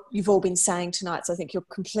exactly what you've all been saying tonight, so I think you're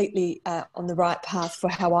completely on the right path for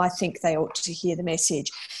how I think they ought to hear the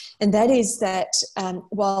message. And that is that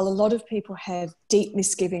while a lot of people have deep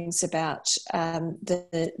misgivings about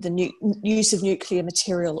the use of nuclear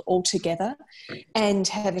material altogether and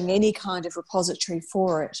having any kind of repository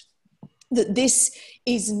for it, that this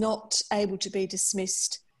is not able to be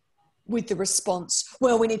dismissed with the response,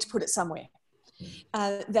 well, we need to put it somewhere.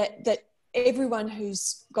 That everyone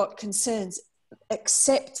who's got concerns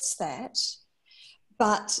accepts that,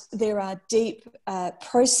 but there are deep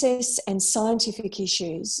process and scientific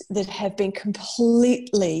issues that have been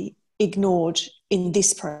completely ignored in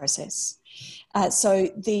this process. So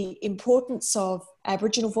the importance of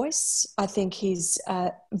Aboriginal voice, I think, is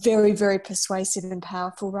very, very persuasive and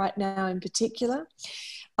powerful right now in particular.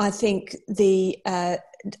 I think the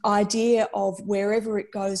idea of wherever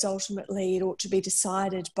it goes, ultimately, it ought to be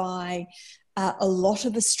decided by a lot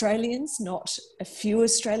of Australians, not a few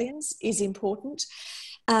Australians, is important.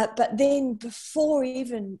 But then before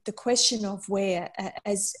even the question of where,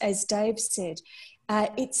 as Dave said,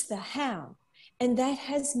 it's the how. And that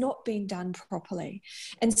has not been done properly.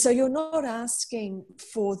 And so you're not asking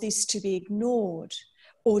for this to be ignored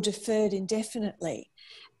or deferred indefinitely,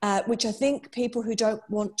 which I think people who don't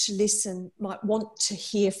want to listen might want to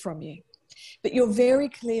hear from you. But you're very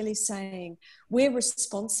clearly saying we're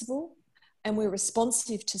responsible and we're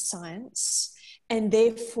responsive to science, and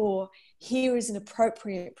therefore here is an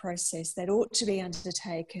appropriate process that ought to be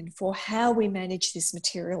undertaken for how we manage this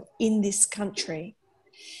material in this country.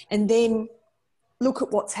 And then look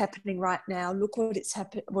at what's happening right now. Look what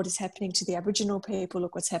is happening to the Aboriginal people.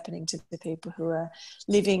 Look what's happening to the people who are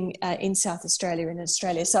living in South Australia and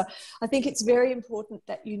Australia. So I think it's very important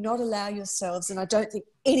that you not allow yourselves, and I don't think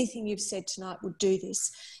anything you've said tonight would do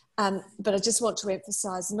this, but I just want to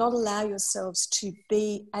emphasise, not allow yourselves to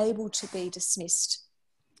be able to be dismissed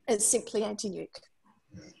as simply anti-nuke.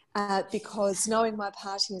 Because knowing my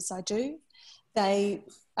party as I do, they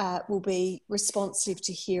will be responsive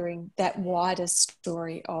to hearing that wider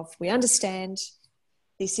story of, we understand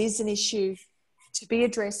this is an issue to be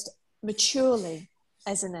addressed maturely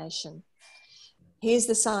as a nation. Here's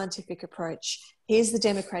the scientific approach, here's the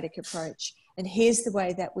democratic approach, and here's the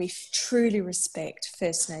way that we truly respect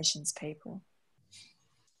First Nations people.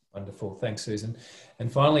 Wonderful. Thanks, Susan.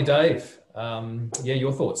 And finally, Dave,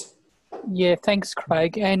 your thoughts. Yeah, thanks,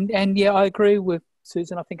 Craig. And yeah, I agree with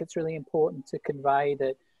Susan. I think it's really important to convey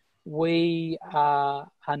that we are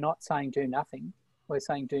not saying do nothing. We're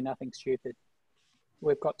saying do nothing stupid.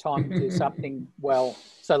 We've got time to do something well,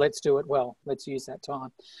 so let's do it well. Let's use that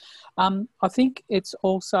time. I think it's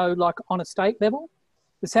also like on a state level,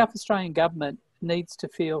 the South Australian government needs to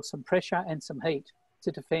feel some pressure and some heat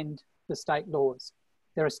to defend the state laws.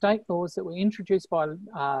 There are state laws that were introduced by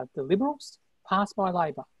the Liberals, passed by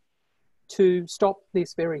Labor, to stop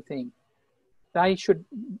this very thing. They should,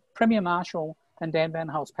 Premier Marshall and Dan Van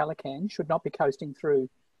Hulst Pelican should not be coasting through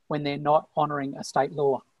when they're not honouring a state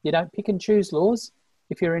law. You don't pick and choose laws.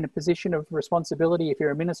 If you're in a position of responsibility, if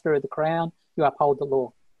you're a Minister of the Crown, you uphold the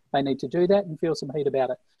law. They need to do that and feel some heat about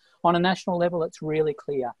it. On a national level, it's really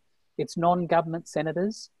clear. It's non-government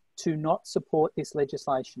senators to not support this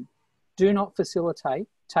legislation. Do not facilitate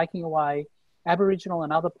taking away Aboriginal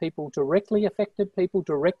and other people, directly affected people,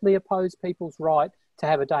 directly opposed people's right to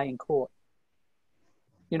have a day in court.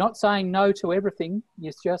 You're not saying no to everything.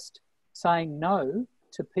 You're just saying no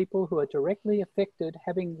to people who are directly affected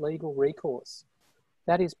having legal recourse.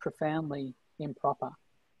 That is profoundly improper.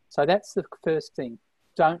 So that's the first thing.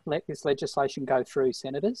 Don't let this legislation go through,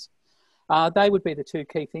 senators. They would be the two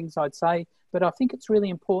key things I'd say. But I think it's really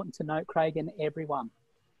important to note, Craig, and everyone,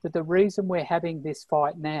 that the reason we're having this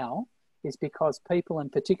fight now is because people,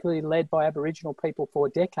 and particularly led by Aboriginal people for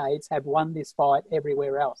decades, have won this fight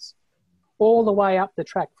everywhere else. All the way up the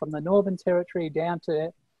track from the Northern Territory down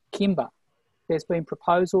to Kimba, there's been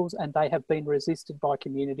proposals and they have been resisted by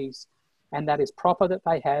communities, and that is proper that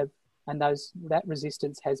they have, and that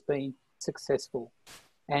resistance has been successful.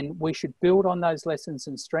 And we should build on those lessons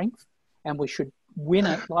and strength, and we should win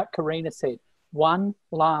it, like Karina said, one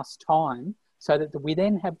last time, so that we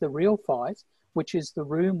then have the real fight, which is the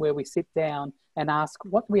room where we sit down and ask,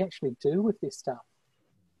 what do we actually do with this stuff?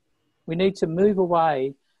 We need to move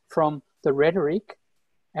away from the rhetoric,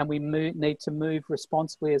 and we need to move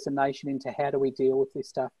responsibly as a nation into how do we deal with this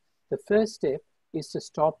stuff. The first step is to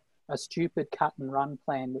stop a stupid cut and run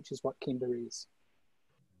plan, which is what Kimba is.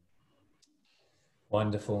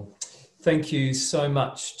 Wonderful. Thank you so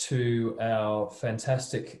much to our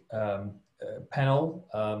fantastic panel.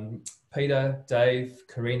 Peter, Dave,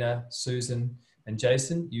 Karina, Susan, and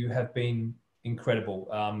Jason, you have been incredible.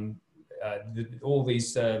 All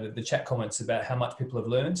these, the chat comments about how much people have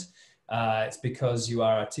learned, it's because you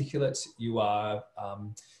are articulate, you are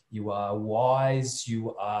wise,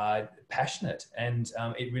 you are passionate, and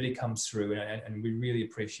it really comes through, and we really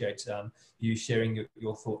appreciate you sharing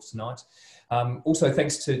your thoughts tonight. Also,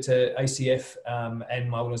 thanks to ACF and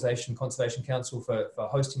my organisation, Conservation Council, for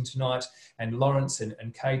hosting tonight, and Lawrence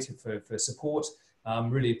and Kate for support.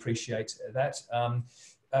 Really appreciate that.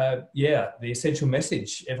 Yeah, the essential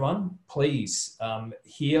message, everyone, please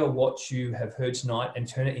hear what you have heard tonight and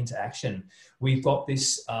turn it into action. We've got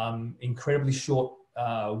this incredibly short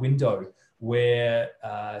window where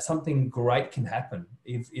something great can happen.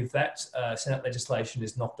 If that Senate legislation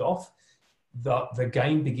is knocked off, the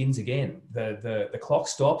game begins again. The clock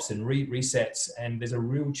stops and resets, and there's a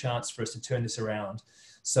real chance for us to turn this around.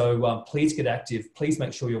 So please get active. Please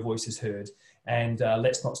make sure your voice is heard, and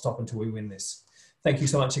let's not stop until we win this. Thank you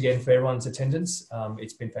so much again for everyone's attendance.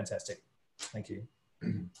 It's been fantastic. Thank you.